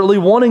desperately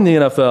wanting the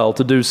NFL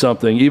to do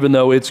something, even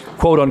though it's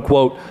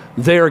quote-unquote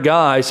their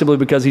guy, simply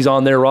because he's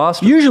on their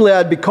roster. Usually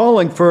I'd be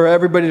calling for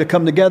everybody to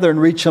come together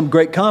and reach some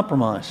great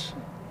compromise.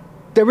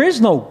 There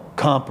is no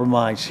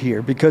compromise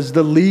here because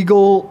the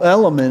legal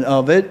element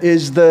of it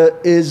is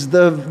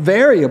the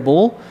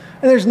variable,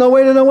 and there's no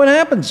way to know what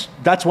happens.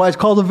 That's why it's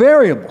called a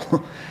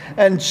variable.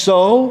 And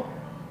so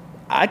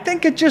I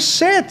think it just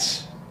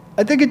sits.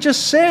 And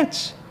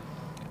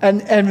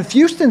if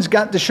Houston's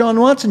got Deshaun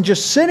Watson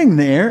just sitting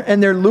there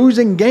and they're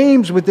losing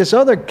games with this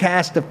other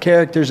cast of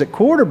characters at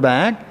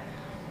quarterback,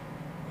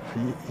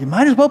 you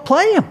might as well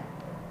play him.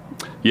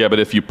 Yeah, but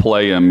if you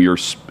play him,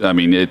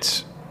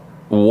 it's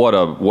what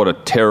a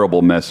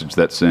terrible message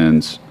that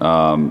sends.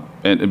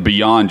 And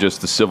beyond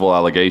just the civil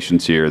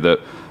allegations here,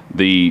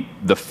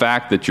 the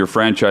fact that your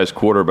franchise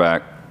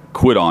quarterback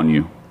quit on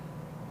you,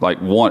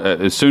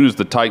 as soon as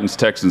the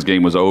Titans-Texans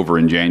game was over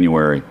in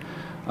January,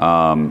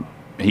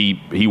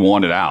 he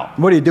wanted out.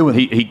 What are you doing?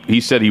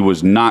 He said he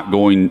was not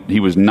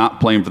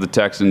playing for the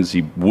Texans.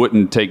 He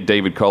wouldn't take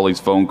David Culley's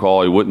phone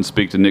call. He wouldn't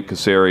speak to Nick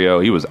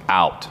Caserio. He was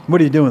out. What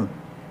are you doing?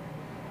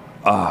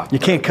 You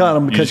can't cut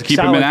him because you just keep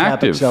him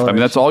inactive.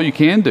 That's all you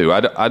can do.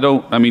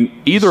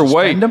 Either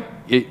way,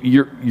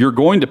 you're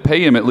going to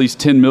pay him at least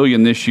 $10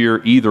 million this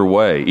year either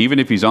way, even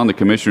if he's on the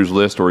commissioner's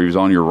list or he's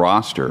on your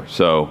roster.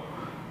 So,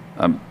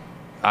 I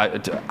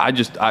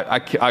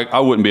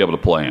wouldn't be able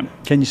to play him.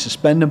 Can you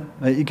suspend him?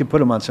 You can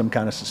put him on some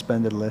kind of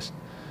suspended list.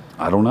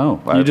 I don't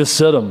know. You just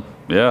sit him.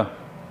 Yeah,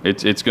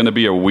 it's going to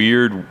be a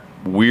weird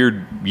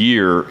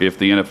year if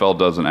the NFL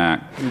doesn't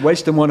act. You're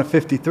wasting one of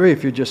 53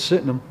 if you're just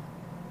sitting him.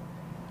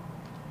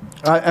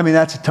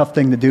 That's a tough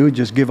thing to do.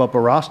 Just give up a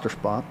roster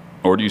spot.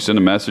 Or do you send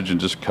a message and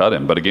just cut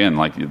him? But again,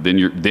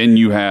 then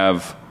you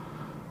have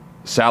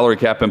salary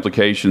cap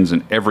implications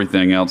and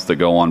everything else that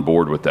go on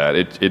board with that.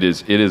 It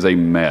is a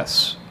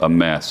mess.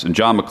 And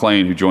John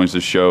McClain, who joins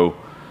this show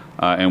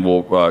and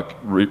will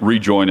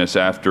rejoin us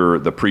after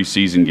the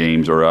preseason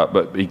games are up,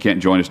 but he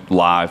can't join us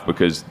live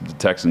because the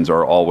Texans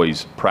are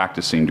always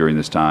practicing during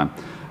this time.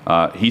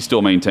 He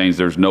still maintains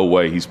there's no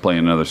way he's playing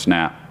another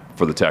snap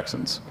for the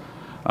Texans.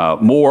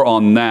 More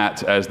on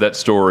that as that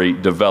story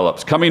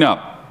develops. Coming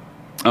up,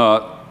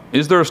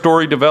 is there a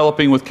story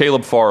developing with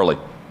Caleb Farley?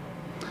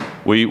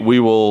 We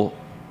will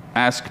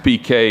ask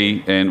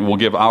PK and we'll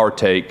give our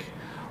take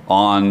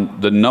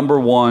on the number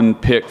one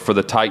pick for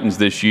the Titans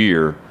this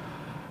year,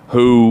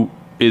 who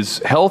is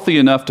healthy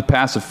enough to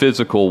pass a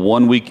physical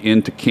 1 week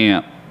into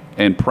camp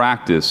and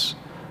practice,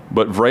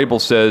 but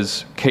Vrabel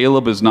says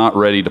Caleb is not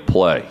ready to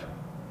play.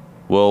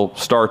 We'll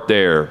start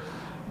there.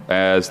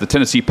 as the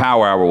Tennessee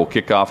Power Hour will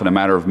kick off in a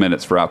matter of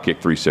minutes for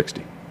Outkick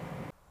 360.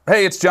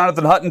 Hey, it's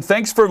Jonathan Hutton.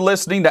 Thanks for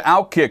listening to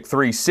Outkick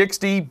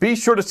 360. Be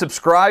sure to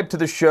subscribe to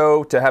the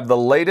show to have the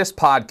latest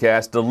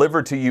podcast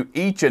delivered to you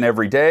each and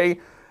every day.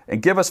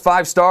 And give us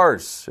 5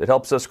 stars. It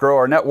helps us grow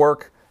our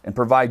network and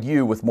provide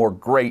you with more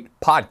great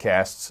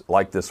podcasts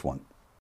like this one.